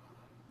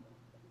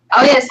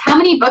 Oh yes, how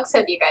many books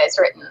have you guys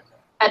written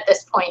at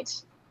this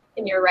point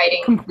in your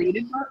writing?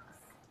 Completed books?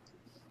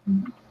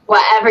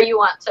 Whatever you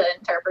want to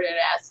interpret it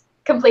as.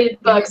 Completed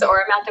books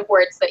or amount of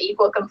words that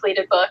equal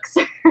completed books.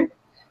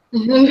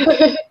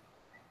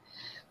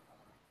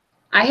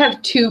 I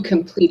have 2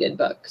 completed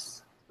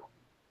books,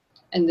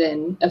 and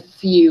then a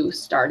few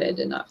started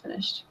and not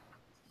finished.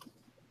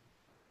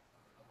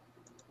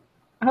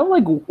 I have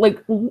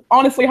like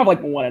honestly I have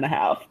like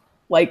 1.5,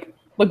 like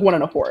 1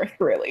 1/4,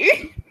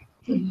 really.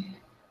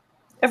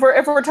 If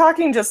we're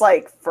talking just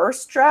like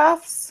first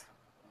drafts,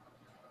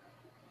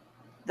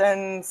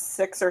 then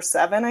 6 or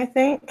 7, I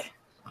think.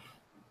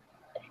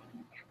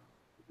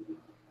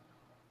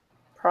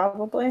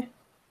 Probably.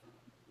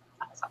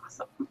 That's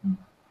awesome.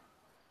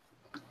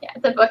 Yeah,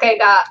 the book I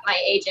got my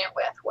agent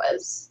with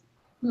was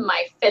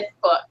my 5th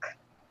book,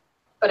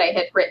 but I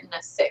had written a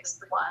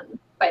 6th one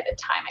by the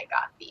time I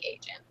got the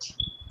agent.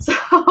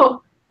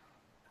 So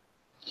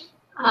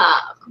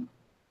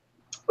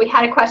we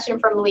had a question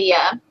from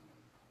Leah.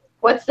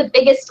 What's the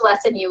biggest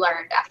lesson you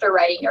learned after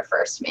writing your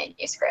first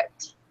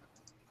manuscript?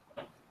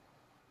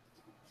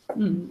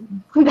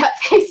 That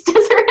face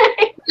does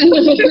right.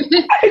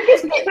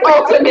 The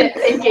ultimate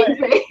thinking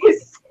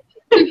face.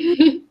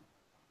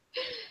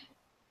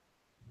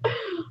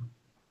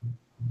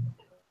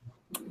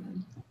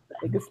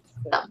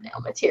 Thumbnail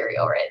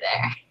material right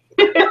there.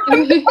 I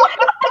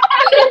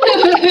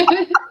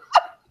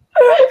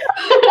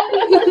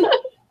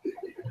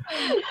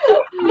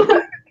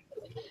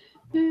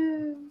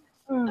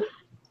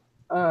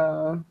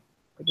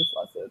just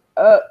lost it.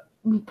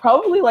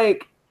 Probably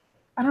like,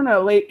 I don't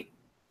know, like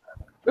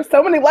there's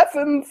so many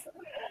lessons.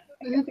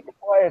 I think it's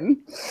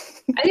one.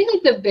 I think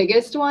like the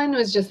biggest one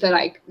was just that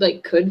I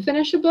like could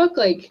finish a book.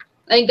 Like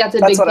I think that's a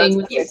big thing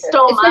with you,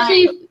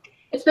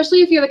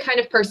 especially if you're the kind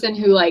of person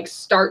who like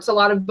starts a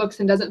lot of books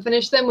and doesn't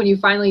finish them. When you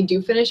finally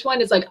do finish one,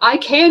 it's like I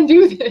can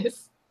do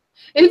this.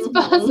 It's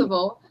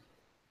possible.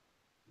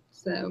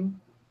 So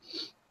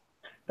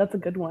that's a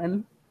good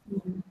one.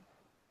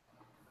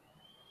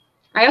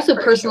 I also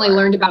personally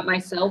learned about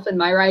myself and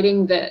my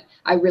writing that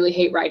I really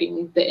hate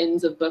writing the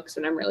ends of books,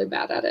 and I'm really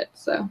bad at it.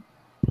 So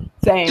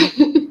same.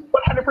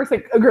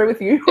 100% agree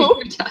with you.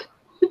 Oh,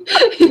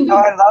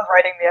 I love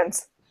writing the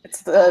ends.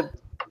 It's the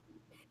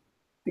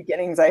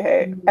beginnings I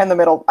hate, and the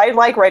middle. I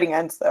like writing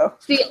ends though.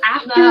 See,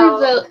 after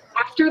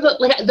the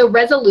like the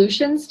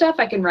resolution stuff,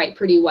 I can write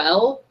pretty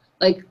well,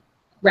 like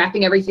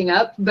wrapping everything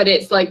up. But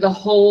it's like the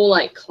whole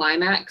like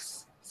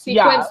climax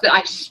sequence that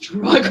I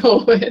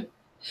struggle with.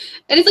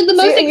 And it's like the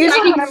most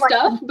exciting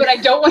stuff, but I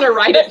don't want to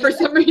write it for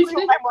some reason.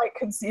 I'm like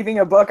conceiving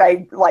a book,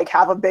 I like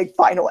have a big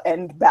final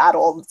end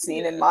battle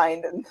scene in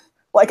mind, and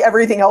like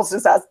everything else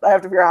just has, I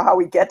have to figure out how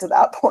we get to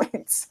that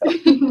point. So.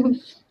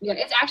 Yeah,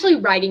 it's actually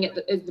writing it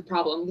is the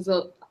problem.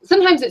 Because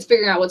sometimes it's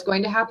figuring out what's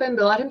going to happen,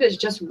 but a lot of times it's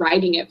just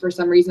writing it for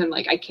some reason.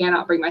 Like I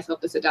cannot bring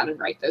myself to sit down and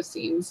write those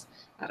scenes.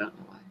 I don't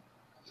know why.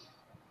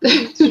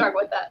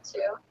 Struggle with that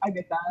too. I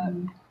get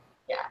that.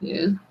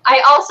 Yeah.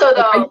 I also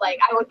though like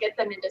I will get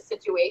them into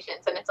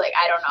situations and it's like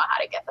I don't know how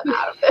to get them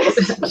out of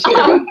this.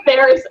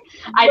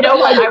 I know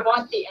what I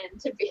want the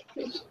end to be.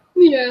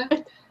 Yeah.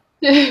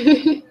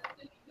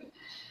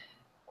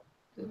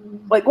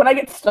 Like when I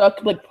get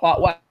stuck like plot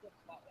wise,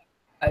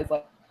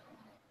 like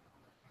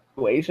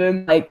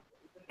situation, like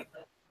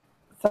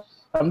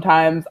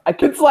sometimes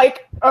it's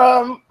like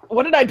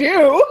what did I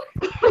do?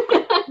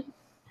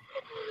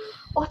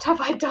 What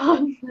have I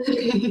done?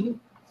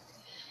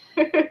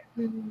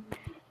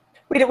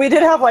 We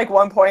did have like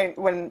one point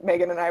when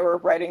Megan and I were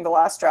writing the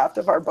last draft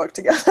of our book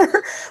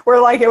together where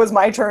like it was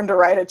my turn to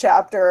write a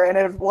chapter and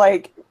it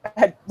like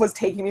was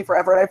taking me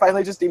forever, and I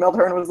finally just emailed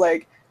her and was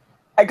like,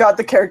 I got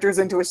the characters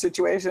into a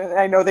situation and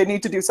I know they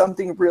need to do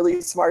something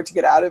really smart to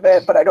get out of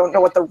it, but I don't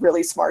know what the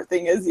really smart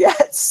thing is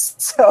yet.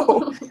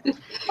 So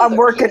I'm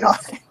working on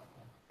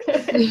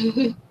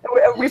it.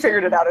 We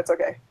figured it out. It's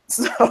okay.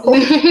 So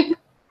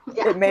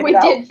Yeah, it made we it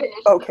out did finish.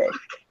 okay.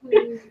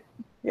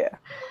 Yeah.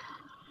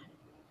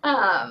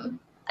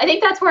 I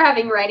think that's where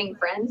having writing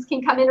friends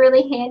can come in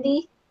really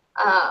handy.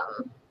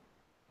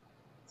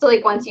 So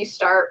like once you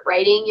start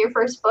writing your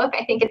first book,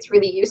 I think it's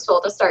really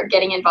useful to start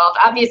getting involved.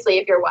 Obviously,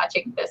 if you're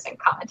watching this and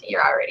commenting,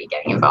 you're already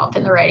getting involved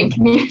in the writing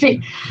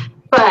community.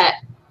 But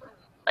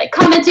like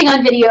commenting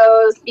on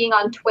videos, being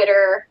on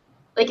Twitter,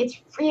 like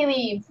it's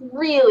really,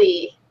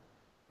 really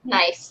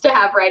nice to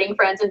have writing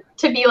friends and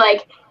to be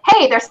like,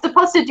 hey, they're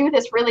supposed to do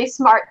this really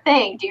smart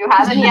thing. Do you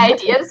have any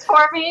ideas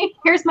for me?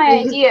 Here's my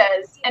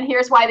ideas, and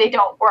here's why they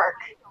don't work.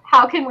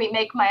 How can we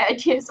make my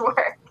ideas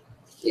work?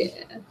 Yeah.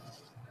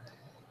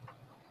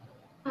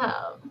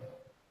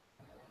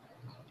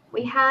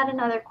 We had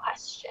another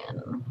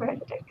question. Where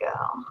did it go?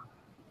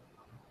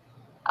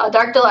 Oh,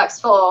 Dark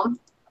Deluxe Full.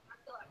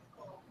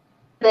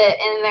 That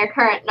in their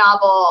current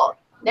novel,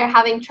 they're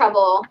having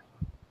trouble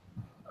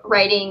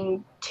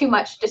writing too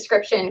much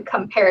description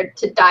compared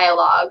to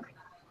dialogue,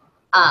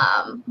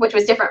 which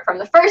was different from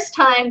the first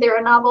time they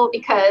wrote a novel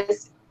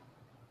because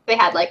they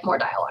had like more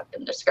dialogue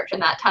than description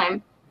that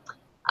time.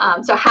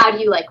 So how do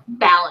you like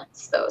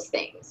balance those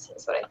things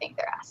is what I think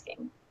they're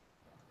asking.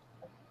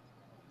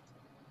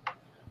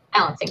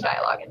 Balancing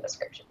dialogue and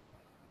description.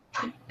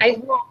 I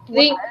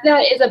think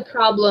that is a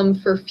problem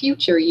for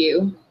future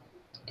you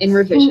in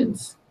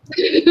revisions.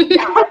 That's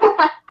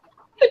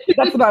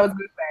what I was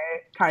gonna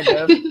say, kind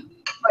of.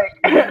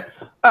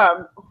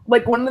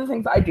 Like one of the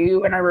things I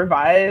do when I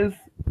revise,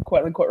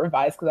 quote unquote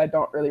revise, because I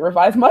don't really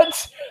revise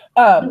much,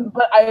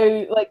 but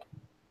I like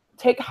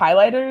take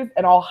highlighters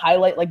and I'll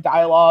highlight like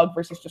dialogue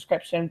versus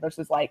description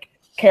versus like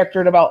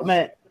character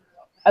development.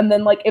 And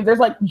then like if there's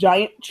like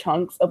giant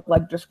chunks of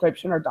like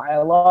description or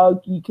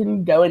dialogue, you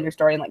can go in your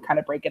story and like kind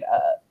of break it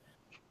up.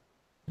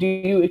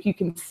 If you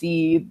can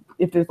see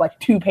if there's like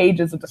 2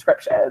 pages of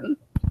description.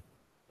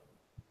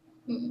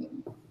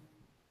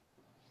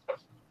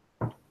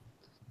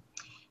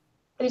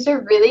 There's a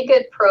really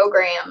good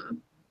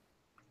program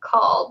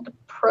called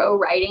Pro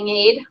Writing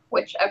Aid,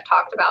 which I've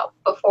talked about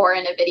before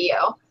in a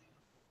video.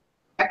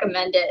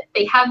 Recommend it.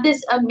 They have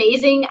this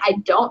amazing, I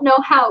don't know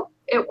how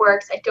it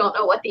works, I don't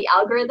know what the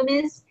algorithm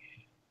is,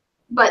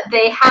 but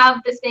they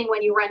have this thing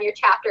when you run your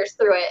chapters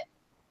through it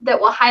that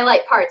will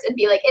highlight parts and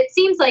be like, it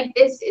seems like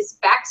this is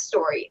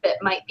backstory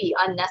that might be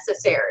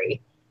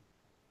unnecessary.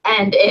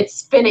 And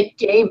it's been a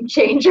game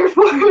changer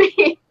for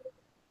me.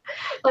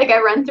 Like I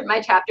run through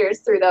my chapters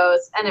through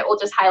those and it will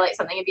just highlight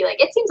something and be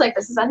like, it seems like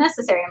this is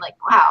unnecessary. I'm like,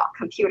 wow,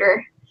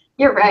 computer,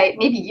 you're right.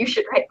 Maybe you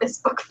should write this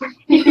book for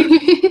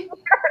me.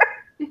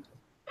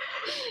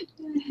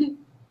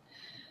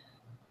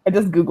 I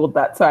just Googled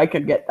that so I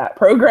could get that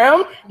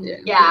program.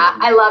 Yeah,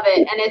 I love it.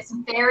 And it's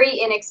very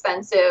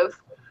inexpensive.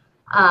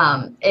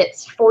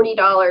 It's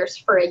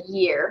 $40 for a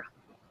year.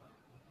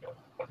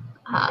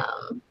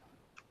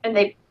 And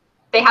they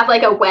have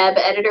like a web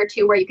editor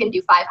too where you can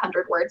do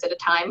 500 words at a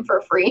time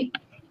for free.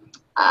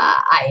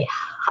 I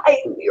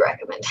highly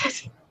recommend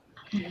it.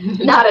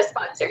 Not a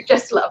sponsor,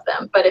 just love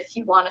them. But if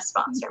you want to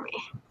sponsor me,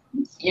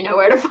 you know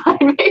where to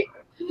find me.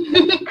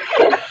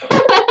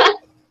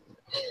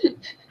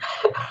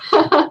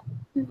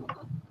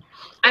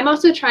 I'm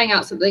also trying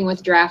out something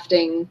with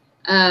drafting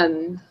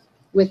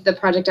with the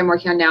project I'm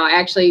working on now.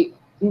 I'm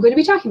going to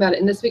be talking about it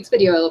in this week's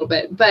video a little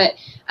bit, but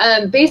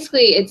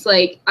basically it's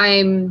like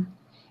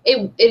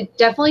it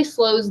definitely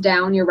slows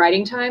down your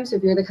writing time. So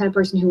if you're the kind of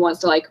person who wants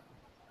to like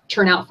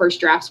churn out first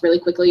drafts really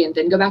quickly and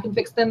then go back and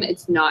fix them,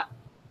 it's not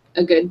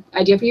a good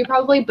idea for you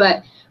probably.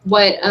 But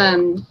what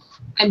I'm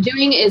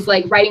doing is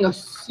like writing a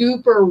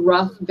super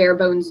rough bare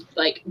bones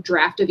like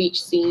draft of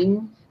each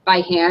scene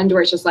by hand,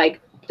 where it's just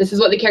like, this is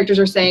what the characters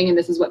are saying and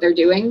this is what they're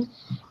doing.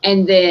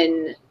 And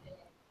then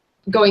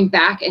going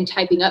back and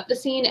typing up the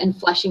scene and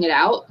fleshing it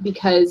out,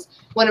 because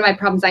one of my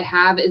problems I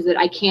have is that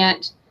I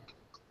can't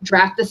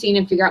draft the scene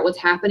and figure out what's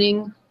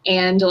happening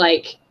and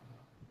like,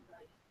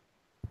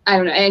 I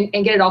don't know, and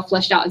get it all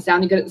fleshed out and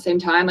sounding good at the same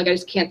time. Like I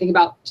just can't think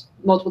about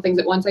multiple things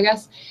at once, I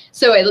guess.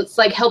 So it's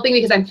like helping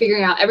because I'm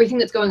figuring out everything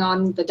that's going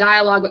on, the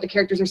dialogue, what the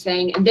characters are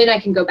saying, and then I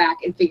can go back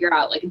and figure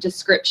out like a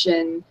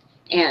description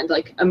and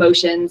like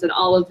emotions and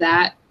all of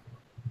that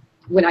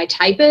when I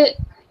type it.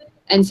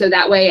 And so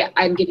that way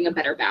I'm getting a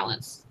better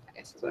balance, I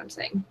guess is what I'm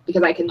saying,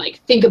 because I can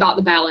like think about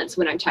the balance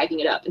when I'm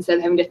typing it up instead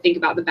of having to think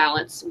about the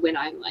balance when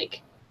I'm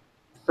like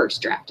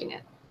first drafting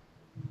it.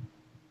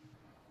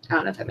 I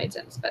don't know if that made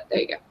sense, but there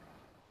you go.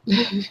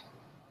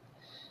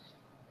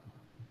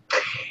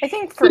 I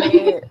think for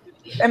me,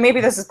 and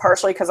maybe this is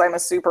partially because I'm a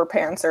super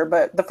pantser,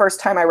 but the first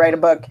time I write a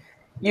book,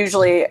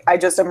 usually I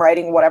just am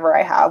writing whatever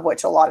I have,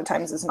 which a lot of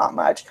times is not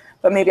much,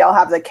 but maybe I'll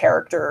have the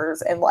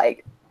characters and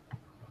like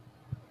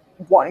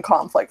one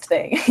conflict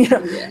thing, you know,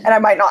 and I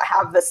might not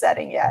have the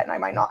setting yet, and I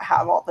might not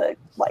have all the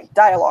like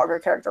dialogue or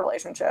character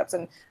relationships.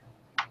 And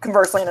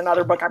conversely, in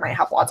another book, I might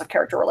have lots of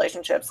character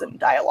relationships and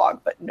dialogue,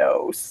 but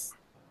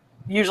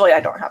usually I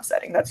don't have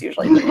setting. That's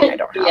usually the thing I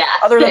don't have.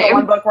 Other than the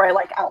one book where I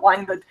like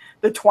outline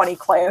the 20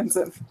 clans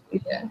of,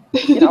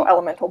 you know,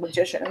 elemental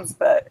magicians.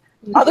 But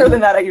other than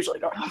that, I usually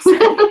don't have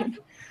setting.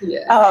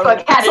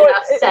 Book had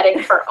enough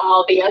setting for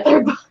all the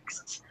other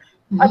books.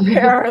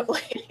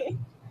 Apparently.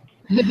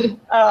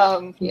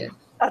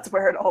 That's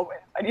where it all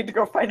went. I need to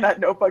go find that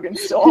notebook and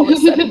steal all the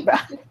setting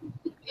back.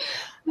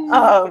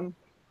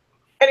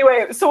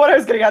 Anyway, so what I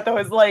was getting at though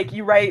is like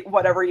you write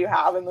whatever you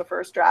have in the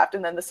first draft,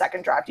 and then the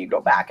second draft you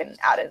go back and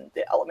add in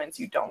the elements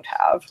you don't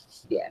have.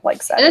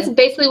 Like setting. And that's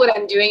basically what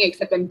I'm doing,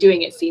 except I'm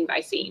doing it scene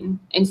by scene.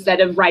 Instead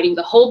of writing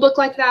the whole book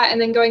like that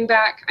and then going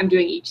back, I'm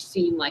doing each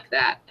scene like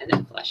that and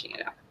then fleshing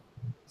it out.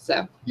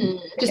 So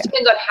just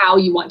depends on how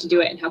you want to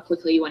do it and how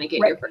quickly you want to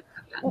get your first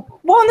book done.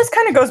 Well, and this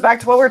kind of goes back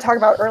to what we were talking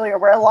about earlier,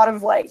 where a lot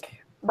of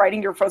like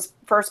writing your first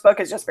book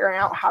is just figuring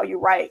out how you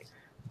write.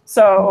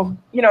 So,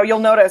 you know, you'll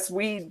notice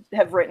we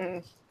have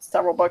written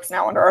several books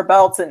now under our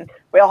belts, and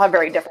we all have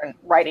very different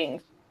writing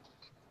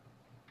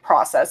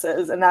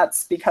processes, and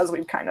that's because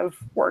we've kind of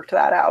worked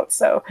that out.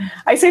 So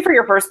I say for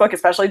your first book,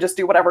 especially, just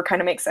do whatever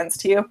kind of makes sense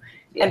to you.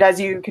 And as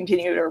you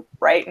continue to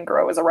write and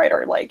grow as a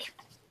writer, like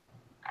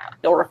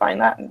you'll refine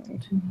that,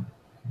 and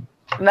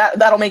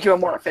that'll make you a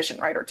more efficient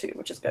writer too,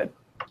 which is good.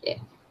 Yeah,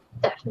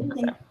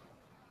 definitely.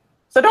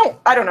 So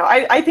I don't know.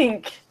 I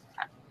think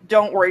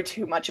don't worry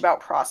too much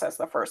about process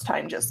the first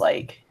time. Just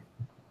like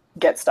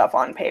get stuff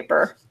on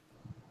paper.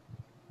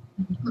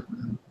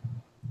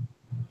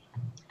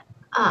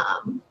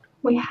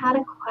 We had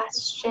a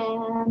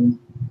question.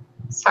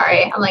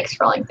 Sorry, I'm like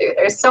scrolling through.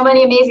 There's so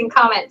many amazing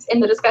comments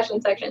in the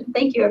discussion section.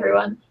 Thank you,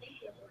 everyone.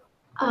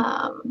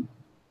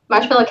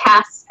 Marshmallow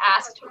Cass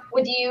asked,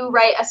 would you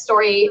write a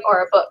story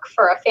or a book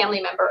for a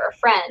family member or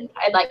friend?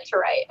 I'd like to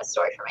write a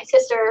story for my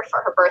sister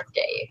for her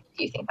birthday.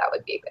 Do you think that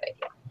would be a good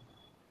idea?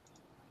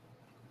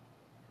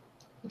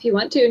 If you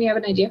want to and you have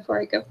an idea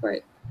for it, go for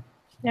it.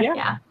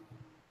 Yeah.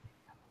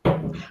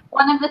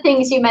 One of the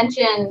things you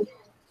mentioned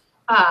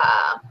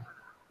a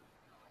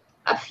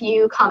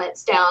few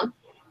comments down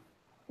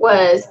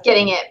was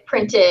getting it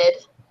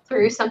printed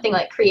through something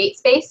like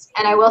CreateSpace.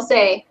 And I will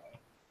say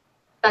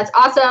that's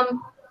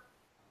awesome.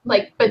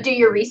 Like, but do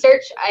your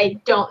research. I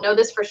don't know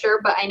this for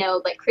sure, but I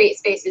know like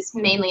CreateSpace is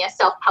mainly a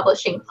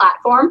self-publishing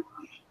platform.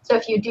 So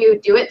if you do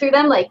it through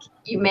them, like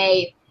you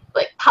may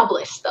like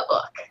publish the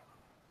book.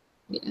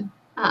 Yeah.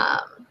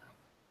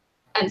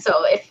 And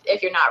so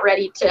if you're not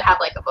ready to have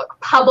like a book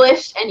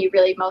published and you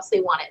really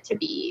mostly want it to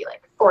be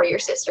like for your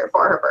sister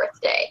for her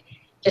birthday,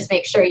 just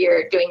make sure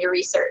you're doing your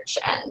research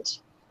and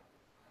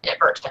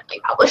inadvertently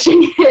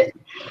publishing it.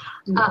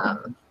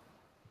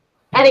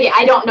 And again,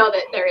 I don't know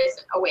that there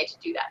is a way to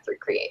do that through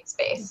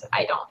CreateSpace.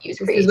 I don't use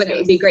CreateSpace. This is when it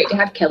would be great to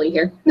have Kelly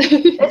here.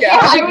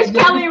 I wish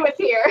Kelly was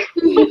here.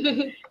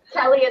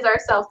 Kelly is our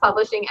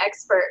self-publishing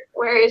expert.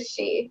 Where is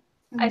she?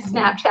 I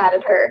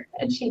Snapchatted her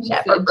and she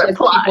never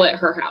replied. People at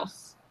her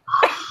house.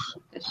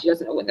 And she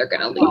doesn't know when they're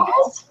gonna leave.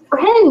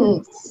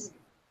 Friends.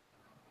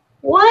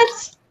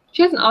 What?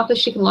 She has an office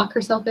she can lock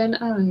herself in. I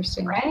don't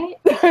understand. Right?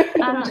 I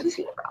don't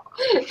see the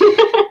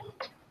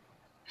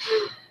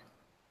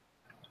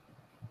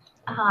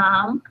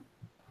problem.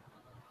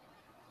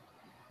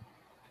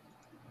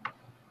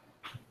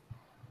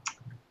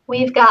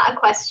 We've got a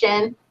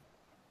question.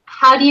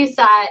 How do you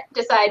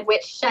decide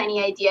which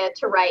shiny idea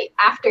to write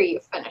after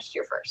you've finished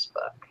your first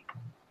book?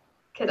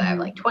 Because I have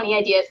like 20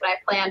 ideas that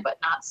I've planned but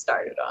not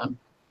started on.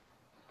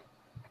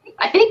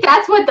 I think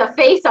that's what the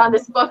face on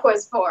this book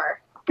was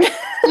for.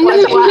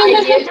 What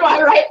idea do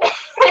I write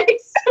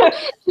next?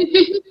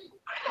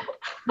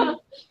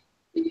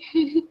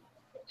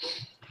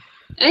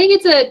 I think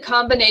it's a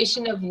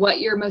combination of what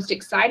you're most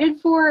excited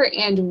for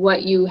and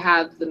what you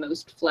have the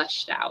most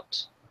fleshed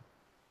out.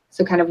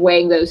 So kind of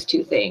weighing those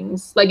two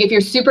things. Like if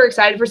you're super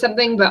excited for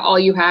something, but all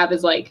you have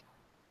is like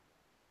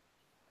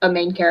a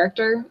main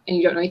character and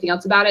you don't know anything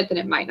else about it, then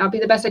it might not be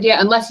the best idea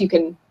unless you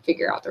can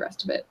figure out the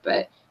rest of it.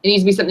 But it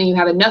needs to be something you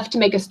have enough to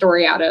make a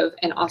story out of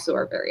and also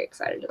are very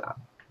excited about.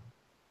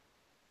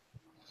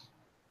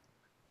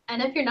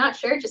 And if you're not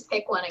sure, just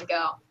pick one and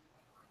go.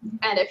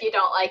 And if you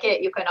don't like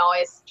it, you can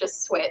always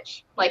just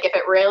switch. Like if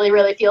it really,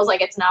 really feels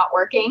like it's not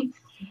working.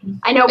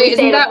 I know we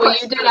say Isn't that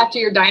what you did after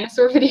your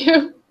dinosaur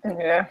video?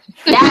 Yeah.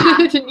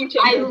 Yeah.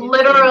 I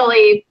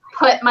literally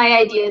put my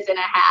ideas in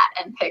a hat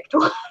and picked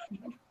one.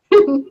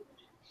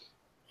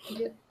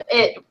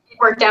 It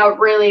worked out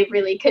really,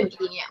 really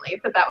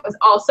conveniently, but that was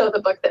also the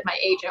book that my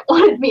agent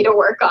wanted me to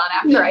work on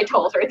after I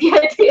told her the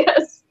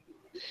ideas.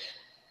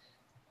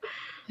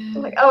 I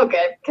was like, oh,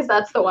 good, because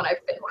that's the one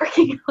I've been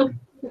working on.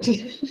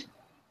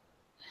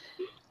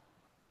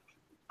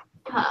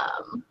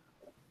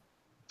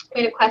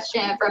 We had a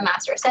question from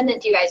Master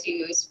Ascendant. Do you guys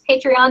use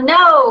Patreon?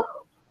 No!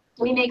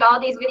 We make all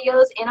these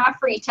videos in our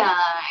free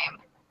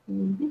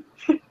time.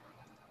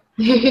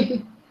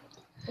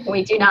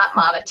 We do not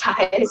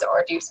monetize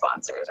or do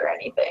sponsors or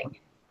anything.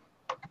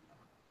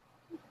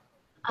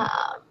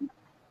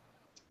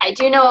 I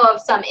do know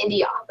of some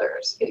indie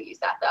authors who use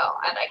that though,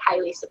 and I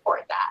highly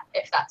support that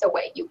if that's a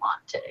way you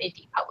want to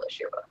indie publish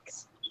your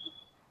books.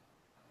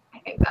 I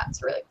think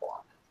that's really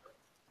cool.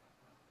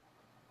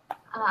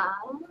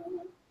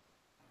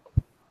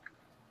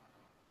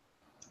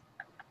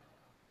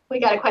 We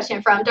got a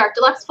question from Dark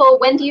Deluxeful.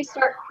 When do you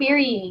start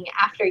querying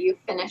after you've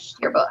finished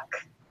your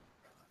book?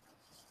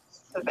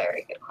 It's a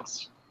very good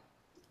question.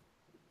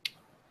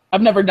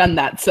 I've never done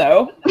that,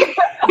 so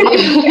I'm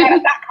not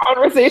at that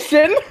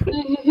conversation.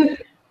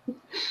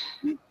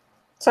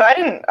 So I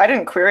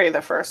didn't query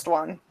the first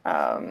one.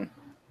 The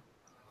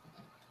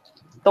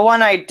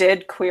one I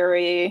did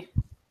query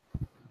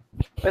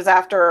was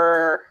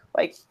after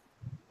like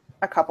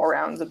a couple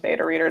rounds of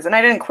beta readers, and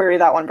I didn't query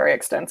that one very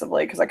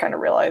extensively because I kind of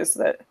realized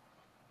that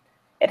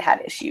it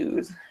had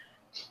issues.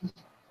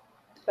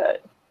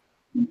 But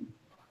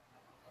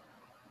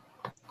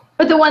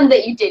the one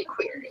that you did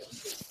query,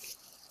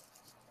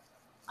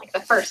 like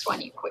the first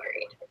one you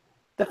queried.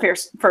 The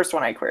first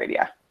one I queried,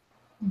 yeah.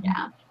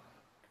 Yeah.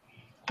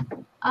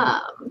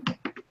 I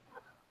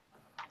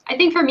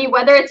think for me,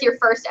 whether it's your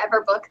first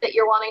ever book that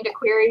you're wanting to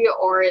query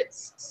or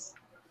it's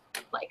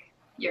like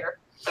your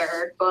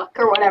third book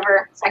or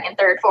whatever, second,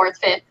 third, fourth,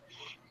 fifth,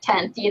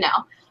 10th, you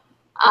know,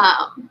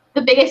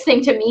 the biggest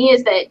thing to me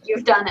is that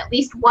you've done at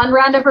least one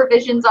round of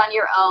revisions on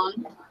your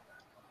own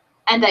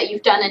and that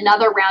you've done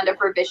another round of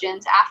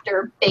revisions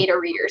after beta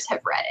readers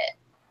have read it.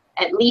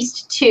 At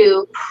least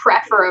 2,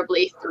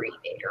 preferably 3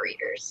 beta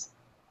readers.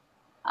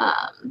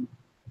 I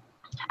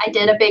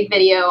did a big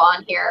video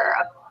on here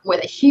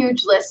with a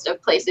huge list of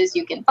places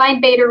you can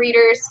find beta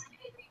readers.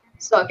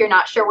 So if you're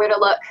not sure where to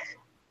look,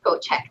 go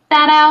check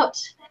that out.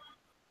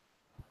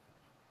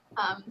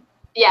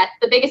 Yeah,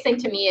 the biggest thing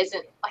to me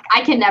isn't, like,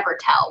 I can never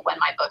tell when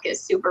my book is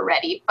super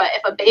ready, but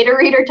if a beta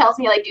reader tells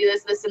me, like, do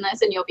this, this, and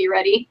this, and you'll be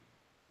ready,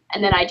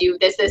 and then I do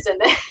this, this, and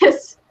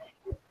this,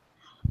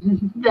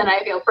 then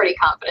I feel pretty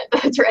confident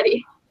that it's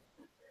ready.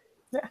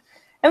 Yeah.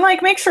 And,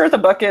 like, make sure the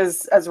book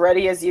is as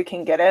ready as you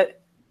can get it.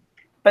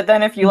 But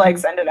then if you, like,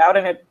 send it out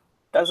and it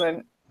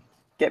doesn't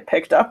get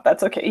picked up,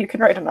 that's okay. You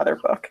can write another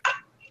book.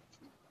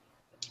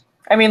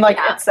 I mean, like,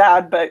 Yeah. It's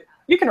sad, but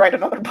you can write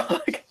another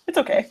book. It's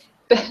okay.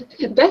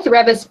 Beth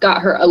Revis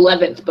got her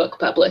 11th book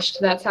published.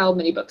 That's how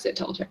many books it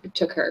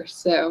took her.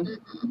 So,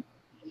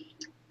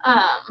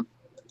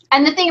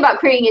 and the thing about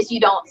querying is you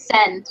don't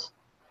send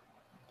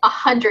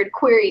 100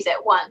 queries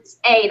at once.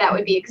 A, that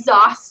would be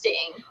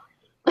exhausting.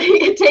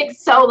 It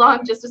takes so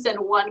long just to send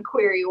one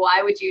query.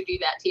 Why would you do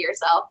that to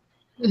yourself?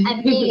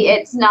 And B,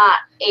 it's not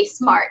a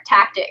smart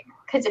tactic,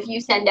 because if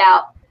you send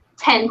out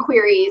 10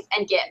 queries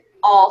and get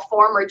all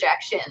form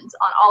rejections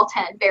on all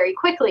 10 very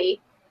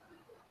quickly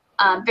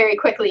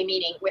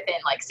meaning within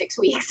like 6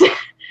 weeks,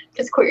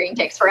 because querying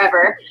takes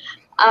forever,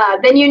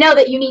 then you know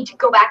that you need to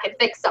go back and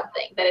fix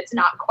something, that it's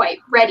not quite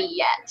ready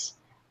yet.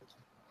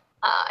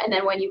 And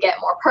then when you get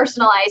more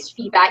personalized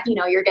feedback, you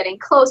know you're getting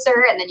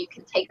closer, and then you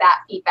can take that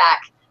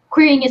feedback.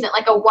 Querying isn't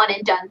like a one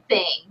and done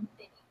thing.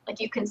 Like,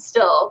 you can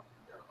still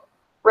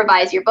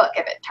revise your book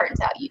if it turns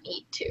out you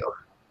need to.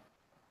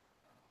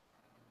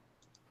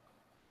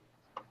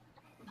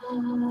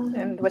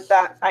 And with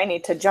that, I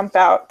need to jump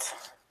out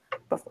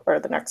before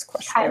the next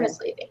question. Kyra's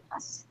leaving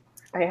us.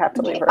 I have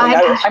to leave her. Bye,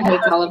 Yeah, Kyra.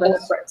 Hates all of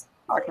us.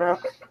 Talking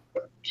about.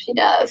 She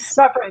does.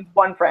 Not friends,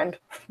 one friend.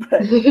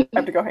 But I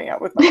have to go hang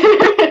out with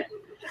my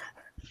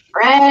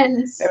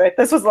Friends. Anyway,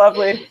 this was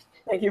lovely.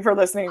 Thank you for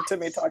listening to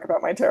me talk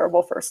about my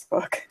terrible first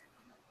book.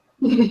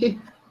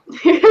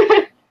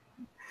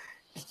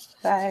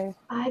 Bye.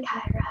 Bye,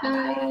 Kyra.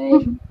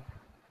 Bye.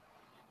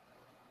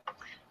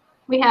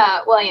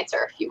 We'll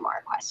answer a few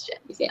more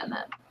questions, and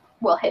then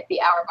we'll hit the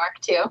hour mark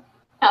too.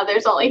 Now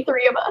there's only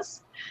 3 of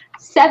us.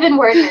 7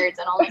 word nerds,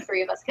 and only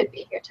 3 of us could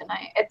be here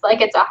tonight. It's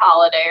like it's a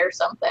holiday or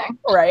something.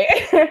 Right.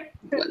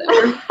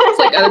 Whatever. It's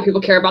like other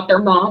people care about their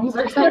moms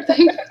or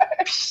something.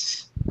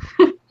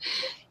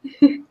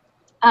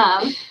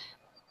 I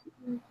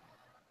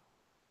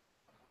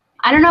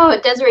don't know,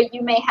 Desiree,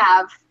 you may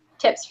have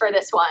tips for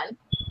this one.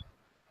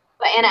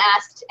 But Anna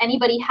asked,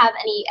 anybody have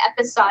any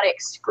episodic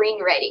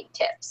screenwriting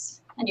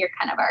tips? And you're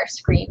kind of our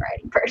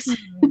screenwriting person.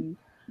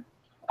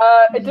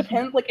 It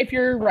depends. Like, if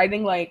you're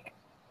writing like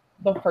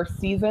the first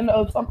season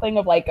of something,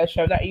 of like a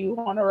show that you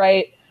want to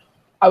write,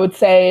 I would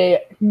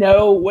say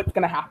know what's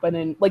gonna happen,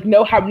 and like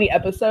know how many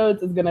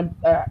episodes is gonna,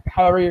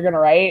 however you're gonna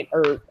write,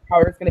 or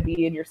however it's gonna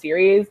be in your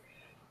series,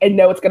 and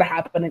know what's gonna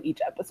happen in each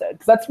episode,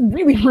 because that's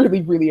really,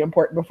 really, really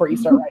important before you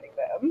start writing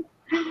them.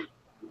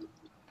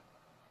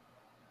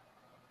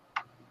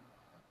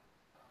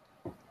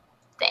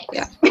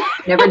 Thanks. Yeah.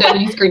 Never done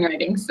any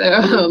screenwriting,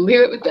 so leave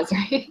it with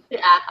Desiree.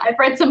 Yeah, I've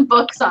read some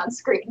books on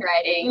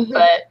screenwriting,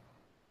 but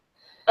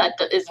that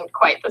isn't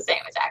quite the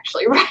same as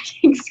actually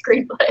writing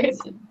screenplays.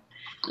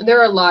 There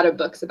are a lot of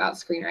books about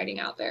screenwriting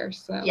out there,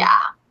 so. Yeah.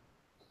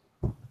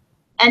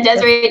 And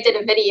Desiree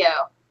did a video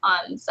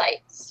on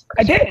sites.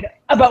 I did.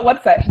 About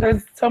websites.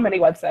 There's so many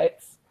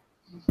websites.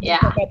 Yeah.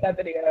 About that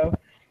video.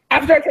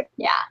 After I take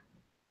Yeah.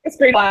 a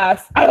screen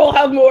class, I will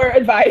have more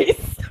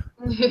advice.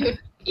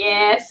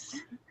 Yes.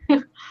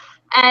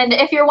 And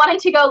if you're wanting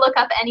to go look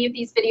up any of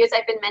these videos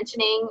I've been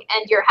mentioning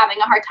and you're having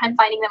a hard time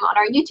finding them on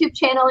our YouTube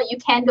channel, you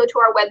can go to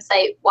our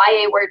website,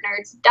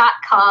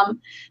 yawordnerds.com.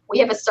 We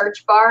have a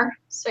search bar,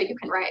 so you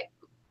can write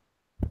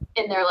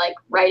in there like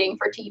writing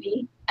for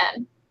TV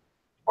and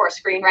or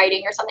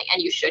screenwriting or something,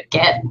 and you should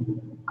get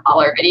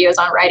all our videos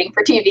on writing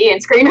for TV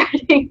and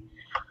screenwriting.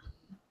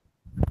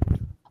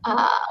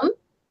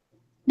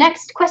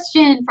 Next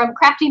question from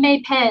Crafty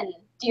May Pen.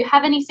 Do you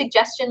have any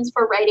suggestions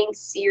for writing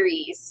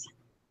series?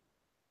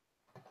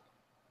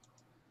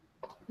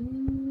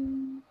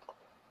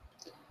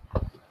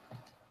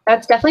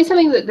 That's definitely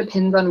something that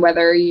depends on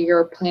whether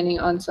you're planning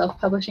on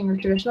self-publishing or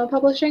traditional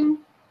publishing.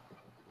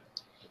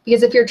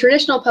 Because if you're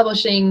traditional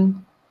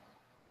publishing,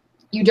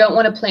 you don't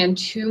want to plan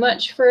too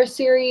much for a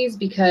series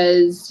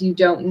because you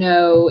don't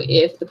know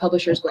if the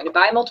publisher is going to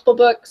buy multiple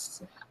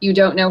books. You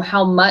don't know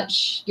how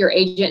much your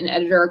agent and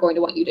editor are going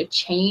to want you to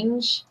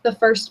change the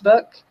first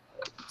book.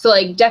 So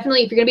like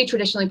definitely if you're going to be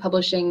traditionally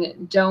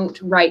publishing, don't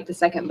write the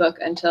second book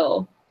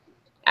until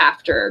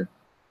after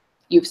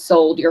you've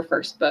sold your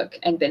first book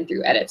and been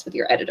through edits with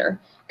your editor,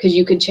 because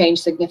you could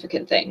change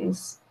significant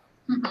things.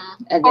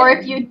 Mm-hmm. Or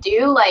if you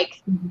do,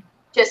 like,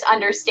 just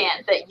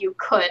understand that you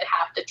could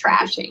have to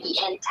trash the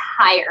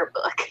entire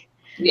book.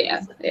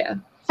 Yeah, yeah.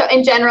 So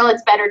in general,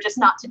 it's better just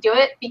not to do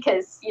it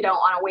because you don't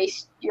want to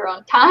waste your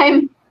own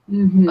time.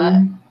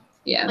 But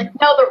yeah, like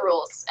know the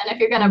rules, and if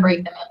you're gonna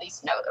break them, at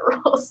least know the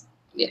rules.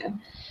 Yeah.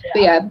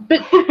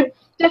 But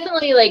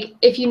definitely, like,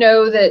 if you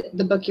know that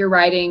the book you're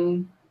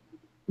writing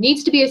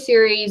needs to be a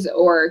series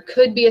or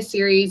could be a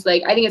series,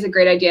 like, I think it's a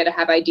great idea to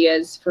have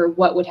ideas for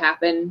what would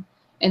happen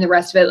and the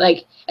rest of it.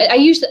 Like,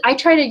 I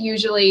try to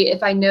usually,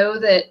 if I know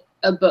that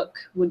a book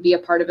would be a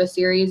part of a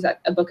series,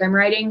 a book I'm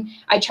writing,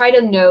 I try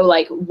to know,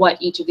 like, what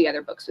each of the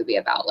other books would be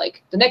about.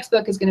 Like, the next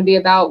book is going to be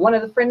about one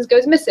of the friends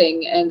goes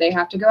missing and they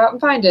have to go out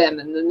and find him.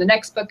 And then the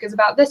next book is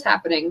about this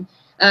happening,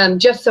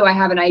 just so I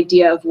have an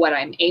idea of what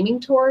I'm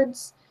aiming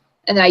towards.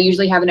 And then I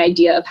usually have an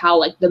idea of how,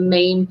 like, the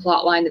main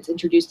plot line that's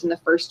introduced in the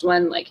first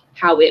one, like,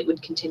 how it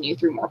would continue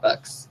through more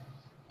books.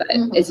 But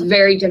it's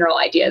very general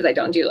ideas. I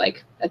don't do,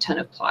 like, a ton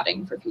of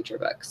plotting for future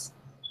books.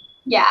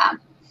 Yeah.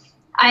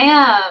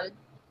 I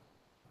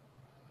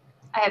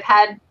have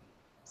had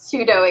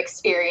pseudo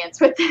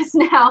experience with this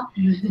now.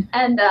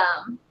 And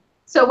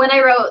so when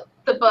I wrote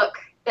the book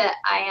that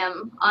I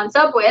am on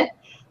sub with,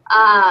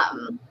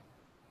 I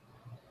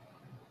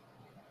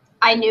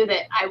knew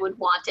that I would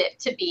want it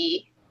to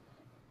be,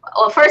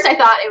 well, first I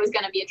thought it was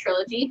going to be a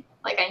trilogy.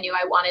 Like, I knew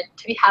I wanted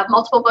to have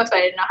multiple books, but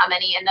I didn't know how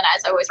many. And then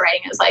as I was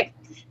writing, it was like,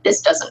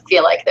 this doesn't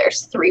feel like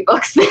there's 3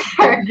 books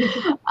there.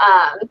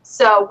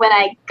 So when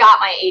I got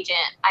my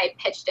agent, I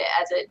pitched it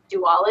as a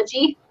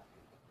duology.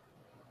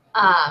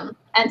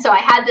 And so I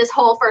had this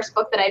whole first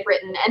book that I'd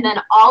written, and then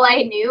all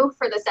I knew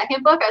for the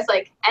second book, I was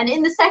like, and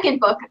in the second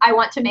book, I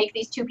want to make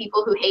these 2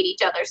 people who hate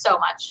each other so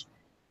much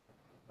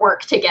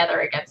work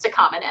together against a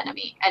common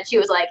enemy. And she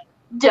was like,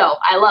 dope,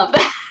 I love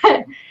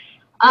that.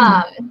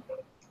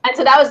 And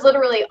so that was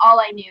literally all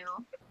I knew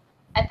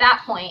at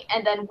that point.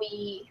 And then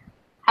we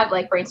have,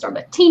 like, brainstormed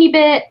a teeny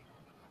bit.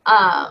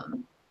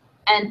 And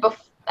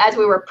as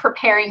we were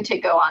preparing to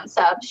go on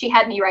sub, she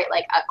had me write,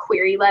 like, a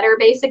query letter,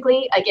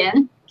 basically,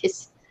 again,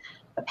 because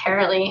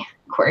apparently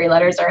query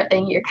letters are a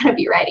thing you're going to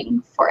be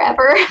writing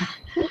forever.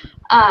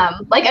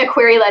 Like a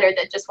query letter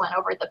that just went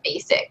over the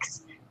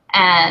basics.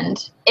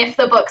 And if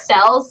the book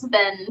sells,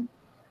 then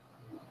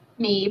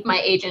me, my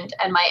agent,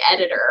 and my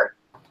editor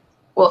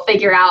will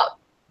figure out,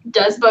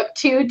 does book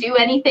 2 do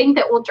anything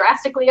that will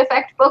drastically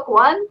affect book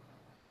 1?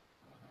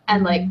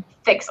 And, like,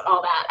 fix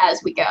all that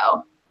as we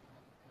go.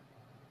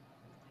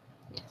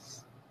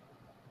 Yes.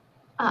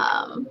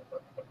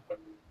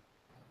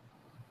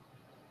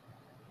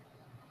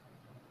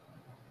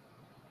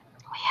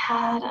 We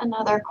had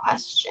another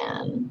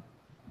question.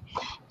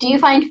 Do you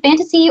find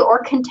fantasy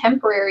or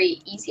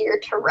contemporary easier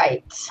to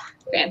write?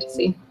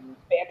 Fantasy.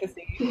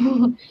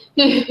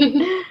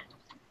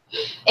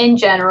 In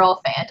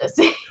general,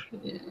 fantasy.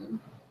 Yeah.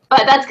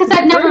 But that's because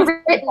I've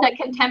never written a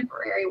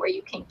contemporary where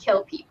you can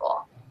kill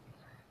people.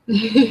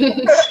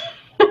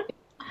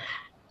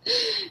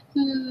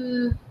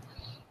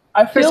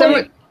 I feel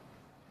like...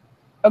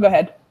 Oh, go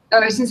ahead. I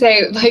was going to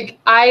say, like,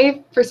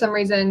 I, for some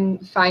reason,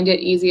 find it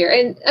easier.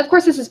 And, of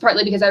course, this is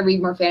partly because I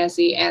read more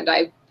fantasy and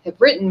I have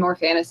written more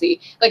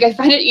fantasy. Like, I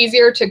find it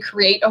easier to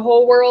create a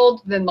whole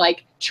world than,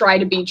 like, try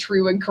to be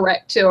true and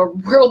correct to a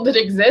world that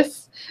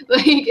exists.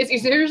 Like, it's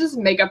easier to just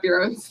make up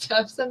your own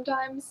stuff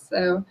sometimes,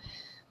 so...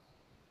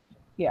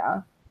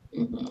 Yeah.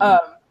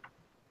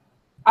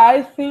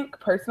 I think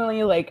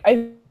personally, like,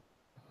 I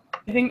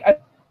think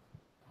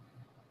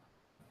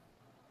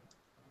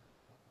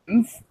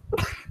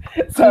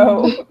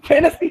so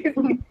fantasy is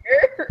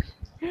easier.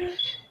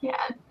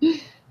 Yeah.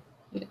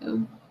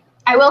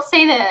 I will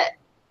say that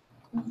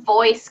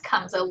voice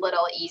comes a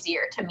little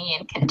easier to me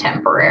in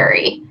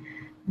contemporary,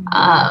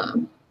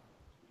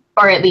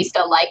 or at least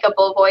a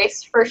likable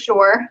voice for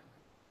sure.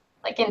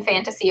 Like in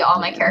fantasy, all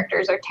my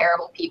characters are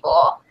terrible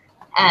people,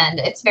 and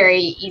it's very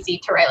easy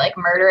to write like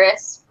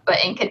murderous.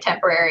 But in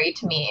contemporary,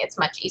 to me, it's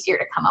much easier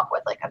to come up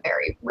with like a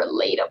very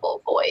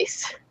relatable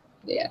voice.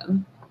 Yeah. I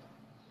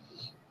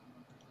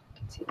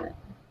can see that.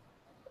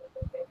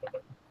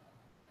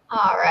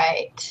 All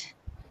right.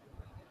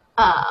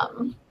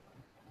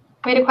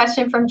 We had a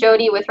question from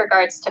Jody with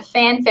regards to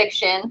fan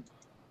fiction.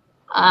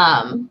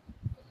 I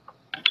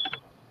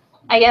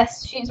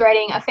guess she's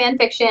writing a fan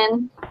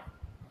fiction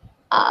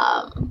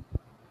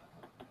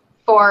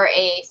for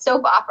a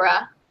soap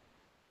opera,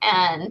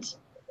 and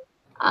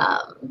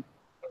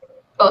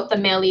both the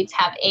male leads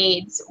have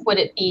AIDS. Would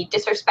it be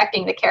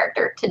disrespecting the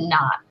character to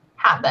not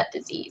have that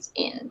disease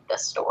in the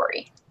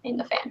story, in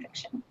the fan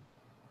fiction?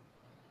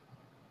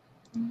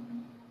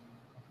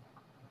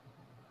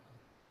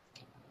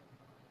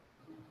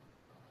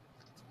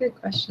 Good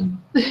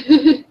question.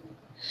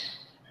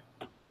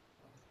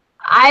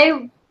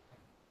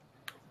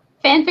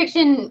 Fan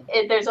fiction,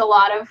 there's a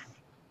lot of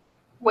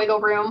wiggle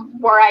room.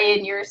 Were I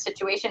in your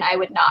situation, I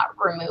would not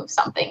remove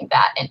something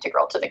that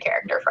integral to the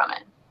character from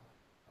it.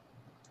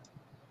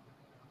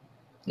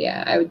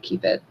 Yeah, I would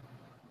keep it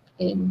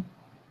in.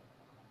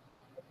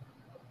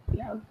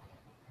 Yeah.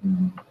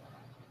 Mm-hmm.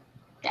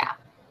 Yeah.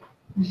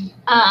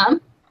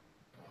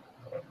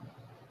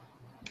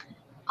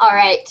 All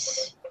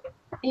right.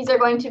 These are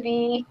going to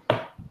be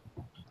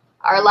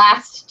our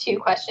last two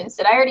questions.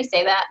 Did I already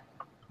say that?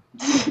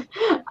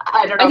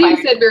 I don't know. I think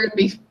you said we were going to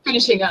be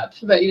finishing up,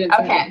 but you didn't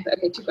say Okay. that.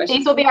 Okay, 2 questions.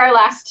 These will be our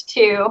last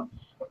two.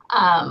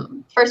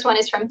 First one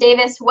is from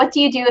Davis. What do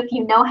you do if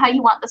you know how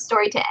you want the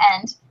story to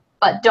end,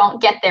 but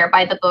don't get there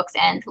by the book's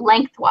end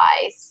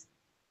lengthwise,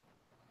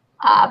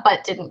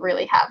 but didn't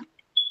really have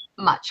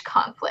much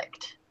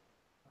conflict?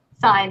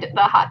 Signed,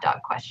 the hot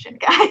dog question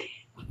guy.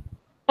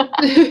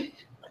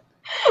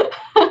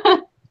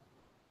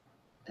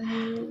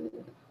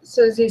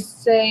 So is he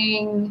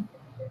saying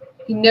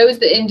he knows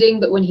the ending,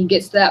 but when he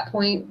gets to that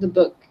point, the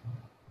book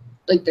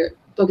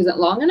isn't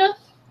long enough?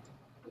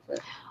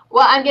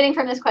 What I'm getting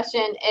from this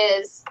question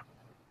is,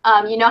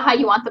 you know how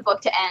you want the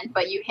book to end,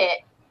 but you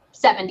hit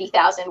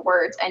 70,000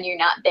 words and you're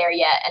not there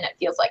yet, and it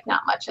feels like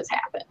not much has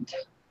happened.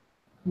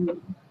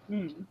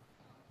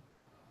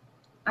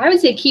 I would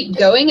say keep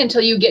going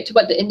until you get to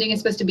what the ending is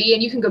supposed to be,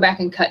 and you can go back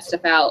and cut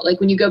stuff out. Like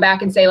when you go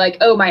back and say like,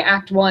 oh, my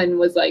act 1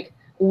 was like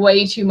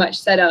way too much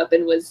setup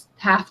and was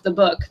half the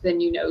book, then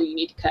you know you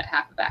need to cut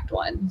half of act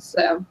 1.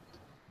 So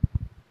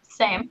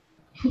same.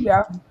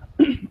 Yeah.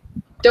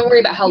 Don't worry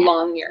about how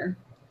long your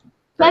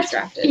first That's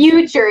draft is.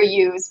 future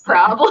use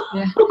problem.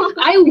 Yeah.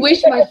 I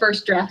wish my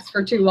first drafts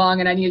were too long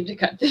and I needed to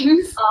cut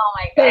things. Oh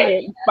my god.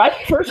 Hey, my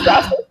first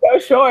draft was so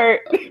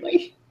short.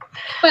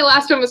 My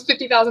last one was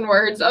 50,000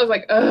 words. I was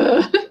like,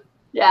 ugh.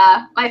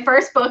 Yeah, my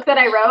first book that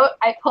I wrote,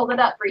 I pulled it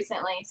up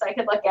recently so I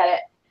could look at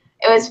it.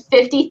 It was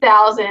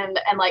 50,000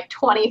 and like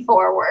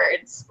 24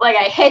 words. Like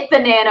I hit the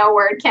nano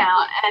word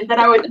count and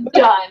then I was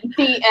done.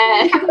 The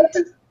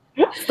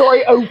end.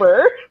 Story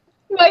over.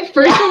 My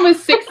first one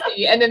was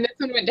 60 and then this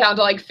one went down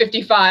to like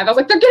 55. I was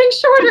like, they're getting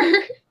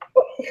shorter.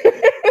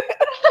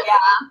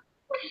 Yeah.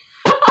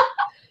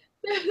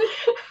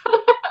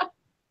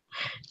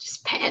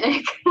 Just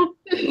panic.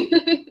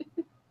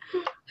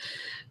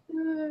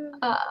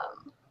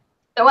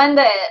 The one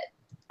that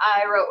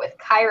I wrote with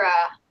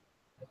Kyra,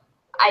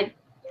 I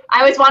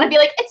always want to be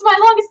like, it's my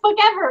longest book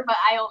ever, but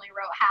I only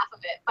wrote half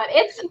of it. But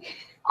it's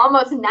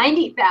almost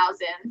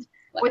 90,000,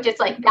 which is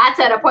like, that's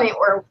at a point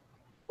where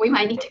we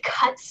might need to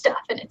cut stuff,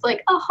 and it's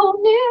like a whole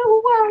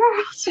new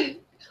world.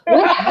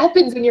 What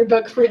happens in your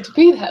book for it to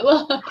be that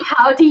long?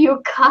 How do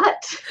you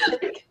cut?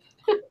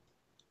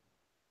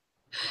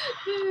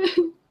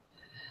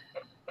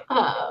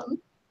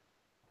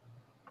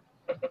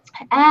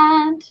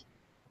 And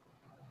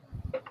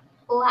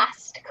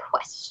last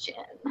question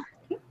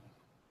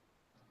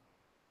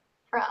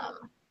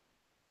from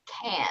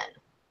Can.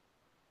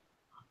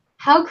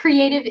 How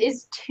creative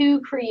is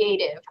too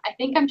creative? I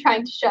think I'm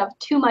trying to shove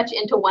too much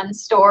into one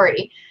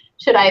story.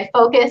 Should I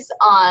focus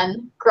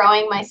on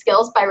growing my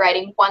skills by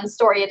writing one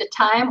story at a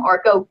time,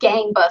 or go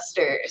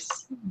gangbusters?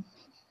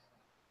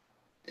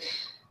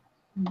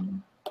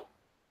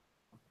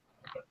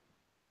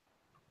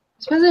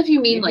 Depends if you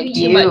mean like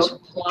too much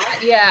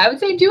plot. Yeah, I would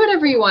say do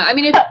whatever you want. I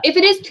mean, if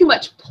it is too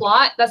much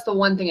plot, that's the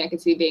one thing I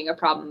could see being a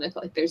problem. If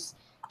like there's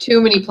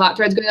too many plot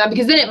threads going on,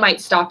 because then it might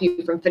stop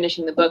you from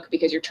finishing the book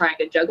because you're trying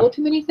to juggle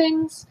too many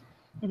things.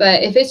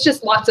 But if it's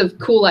just lots of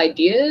cool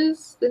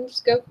ideas, then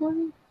just go for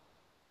it.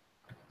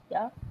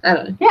 Yeah. I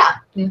don't know.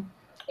 Yeah.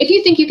 If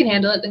you think you can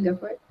handle it, then go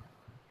for it.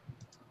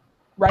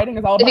 Writing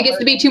is all about If it gets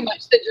to be too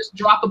much, then just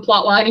drop a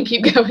plot line and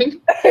keep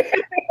going.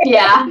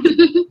 Yeah.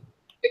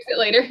 Fix it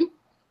later.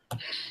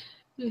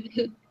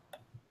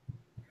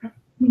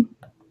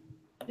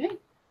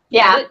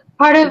 Yeah.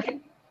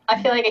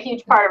 I feel like a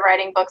huge part of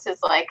writing books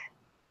is like,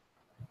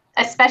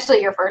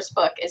 especially your first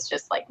book, is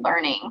just like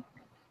learning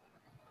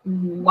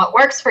what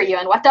works for you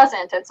and what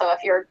doesn't. And so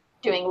if you're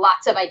doing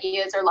lots of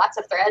ideas or lots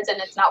of threads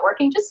and it's not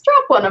working, just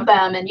drop one of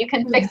them and you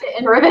can fix it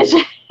in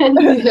revision.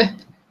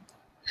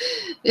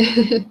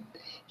 You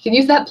can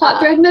use that plot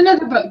thread in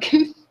another book.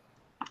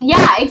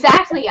 Yeah,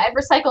 exactly. I've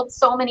recycled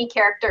so many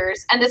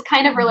characters, and this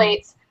kind of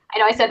relates. I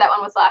know I said that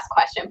one was the last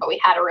question, but we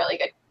had a really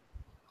good.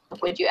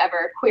 Would you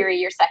ever query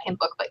your second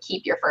book but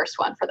keep your first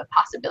one for the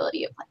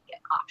possibility of like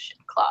an option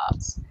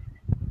clause?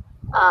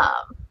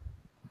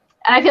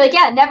 And I feel like,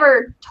 yeah,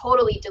 never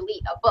totally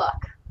delete a book.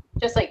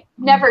 Just like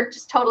never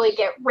just totally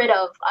get rid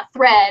of a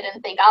thread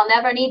and think I'll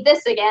never need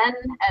this again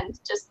and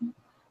just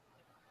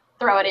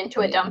throw it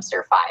into a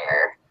dumpster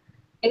fire.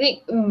 I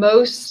think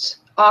most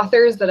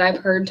authors that I've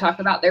heard talk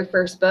about their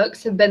first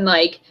books have been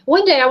like,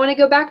 one day I want to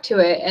go back to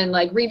it and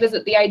like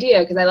revisit the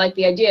idea because I like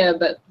the idea,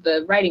 but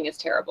the writing is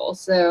terrible.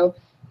 So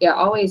yeah,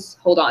 always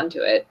hold on to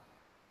it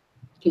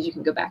because you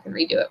can go back and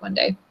redo it one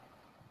day.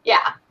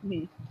 Yeah.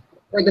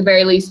 Or at the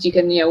very least, you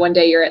can, one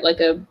day you're at like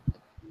a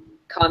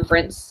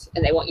conference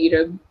and they want you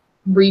to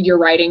read your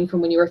writing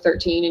from when you were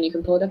 13 and you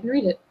can pull it up and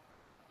read it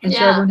and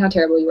show everyone how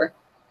terrible you were.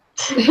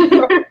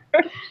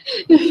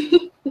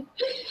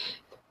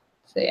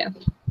 So yeah.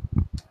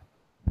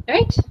 All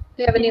right. Do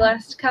you have any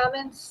last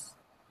comments?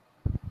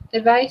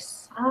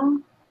 Advice?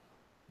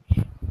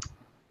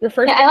 Your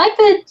first. Yeah, I like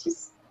the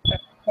just.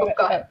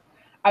 Go ahead.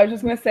 I was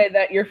just gonna say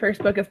that your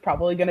first book is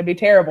probably gonna be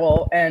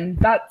terrible, and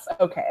that's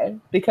okay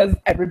because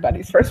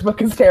everybody's first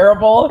book is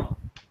terrible.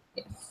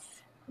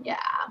 Yes. Yeah.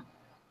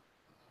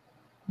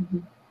 Mm-hmm.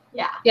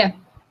 Yeah. Yeah.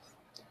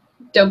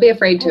 Don't be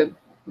afraid to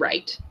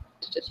write.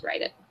 To just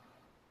write it.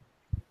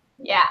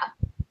 Yeah,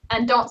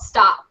 and don't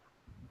stop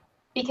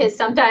because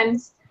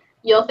sometimes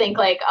you'll think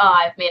like, oh,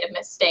 I've made a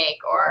mistake,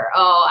 or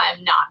oh,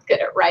 I'm not good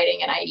at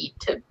writing and I need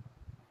to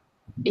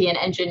be an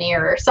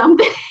engineer or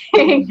something.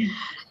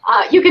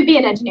 You could be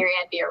an engineer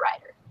and be a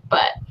writer,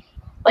 but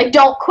like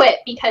don't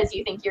quit because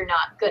you think you're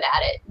not good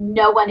at it.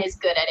 No one is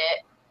good at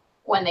it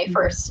when they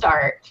first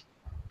start,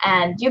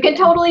 and you can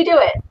totally do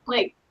it.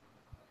 Like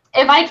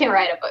if I can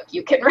write a book,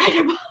 you can write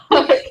a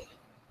book.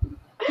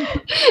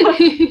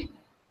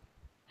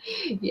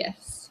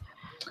 Yes.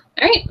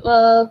 All right.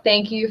 Well,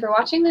 thank you for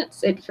watching.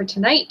 That's it for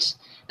tonight.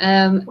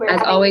 As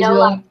always,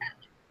 no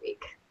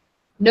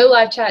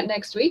live chat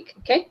next week.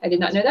 Okay. I did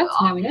not know that.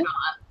 So now we know.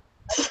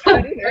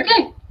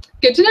 Okay.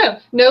 Good to know.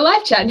 No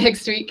live chat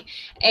next week.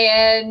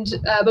 And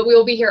but we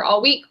will be here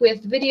all week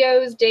with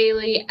videos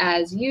daily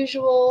as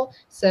usual.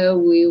 So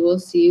we will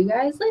see you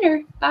guys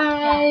later.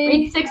 Bye.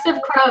 Read Six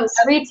of Crows.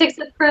 Read Six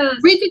of Crows.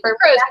 Read Six of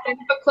Crows.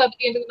 Book club at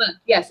the end of the month.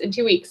 Yes, in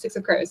 2 weeks. Six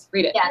of Crows.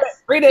 Read it.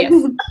 Yes. Read it.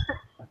 Yes.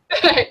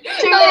 Bye.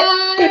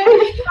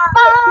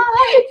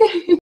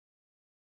 Bye.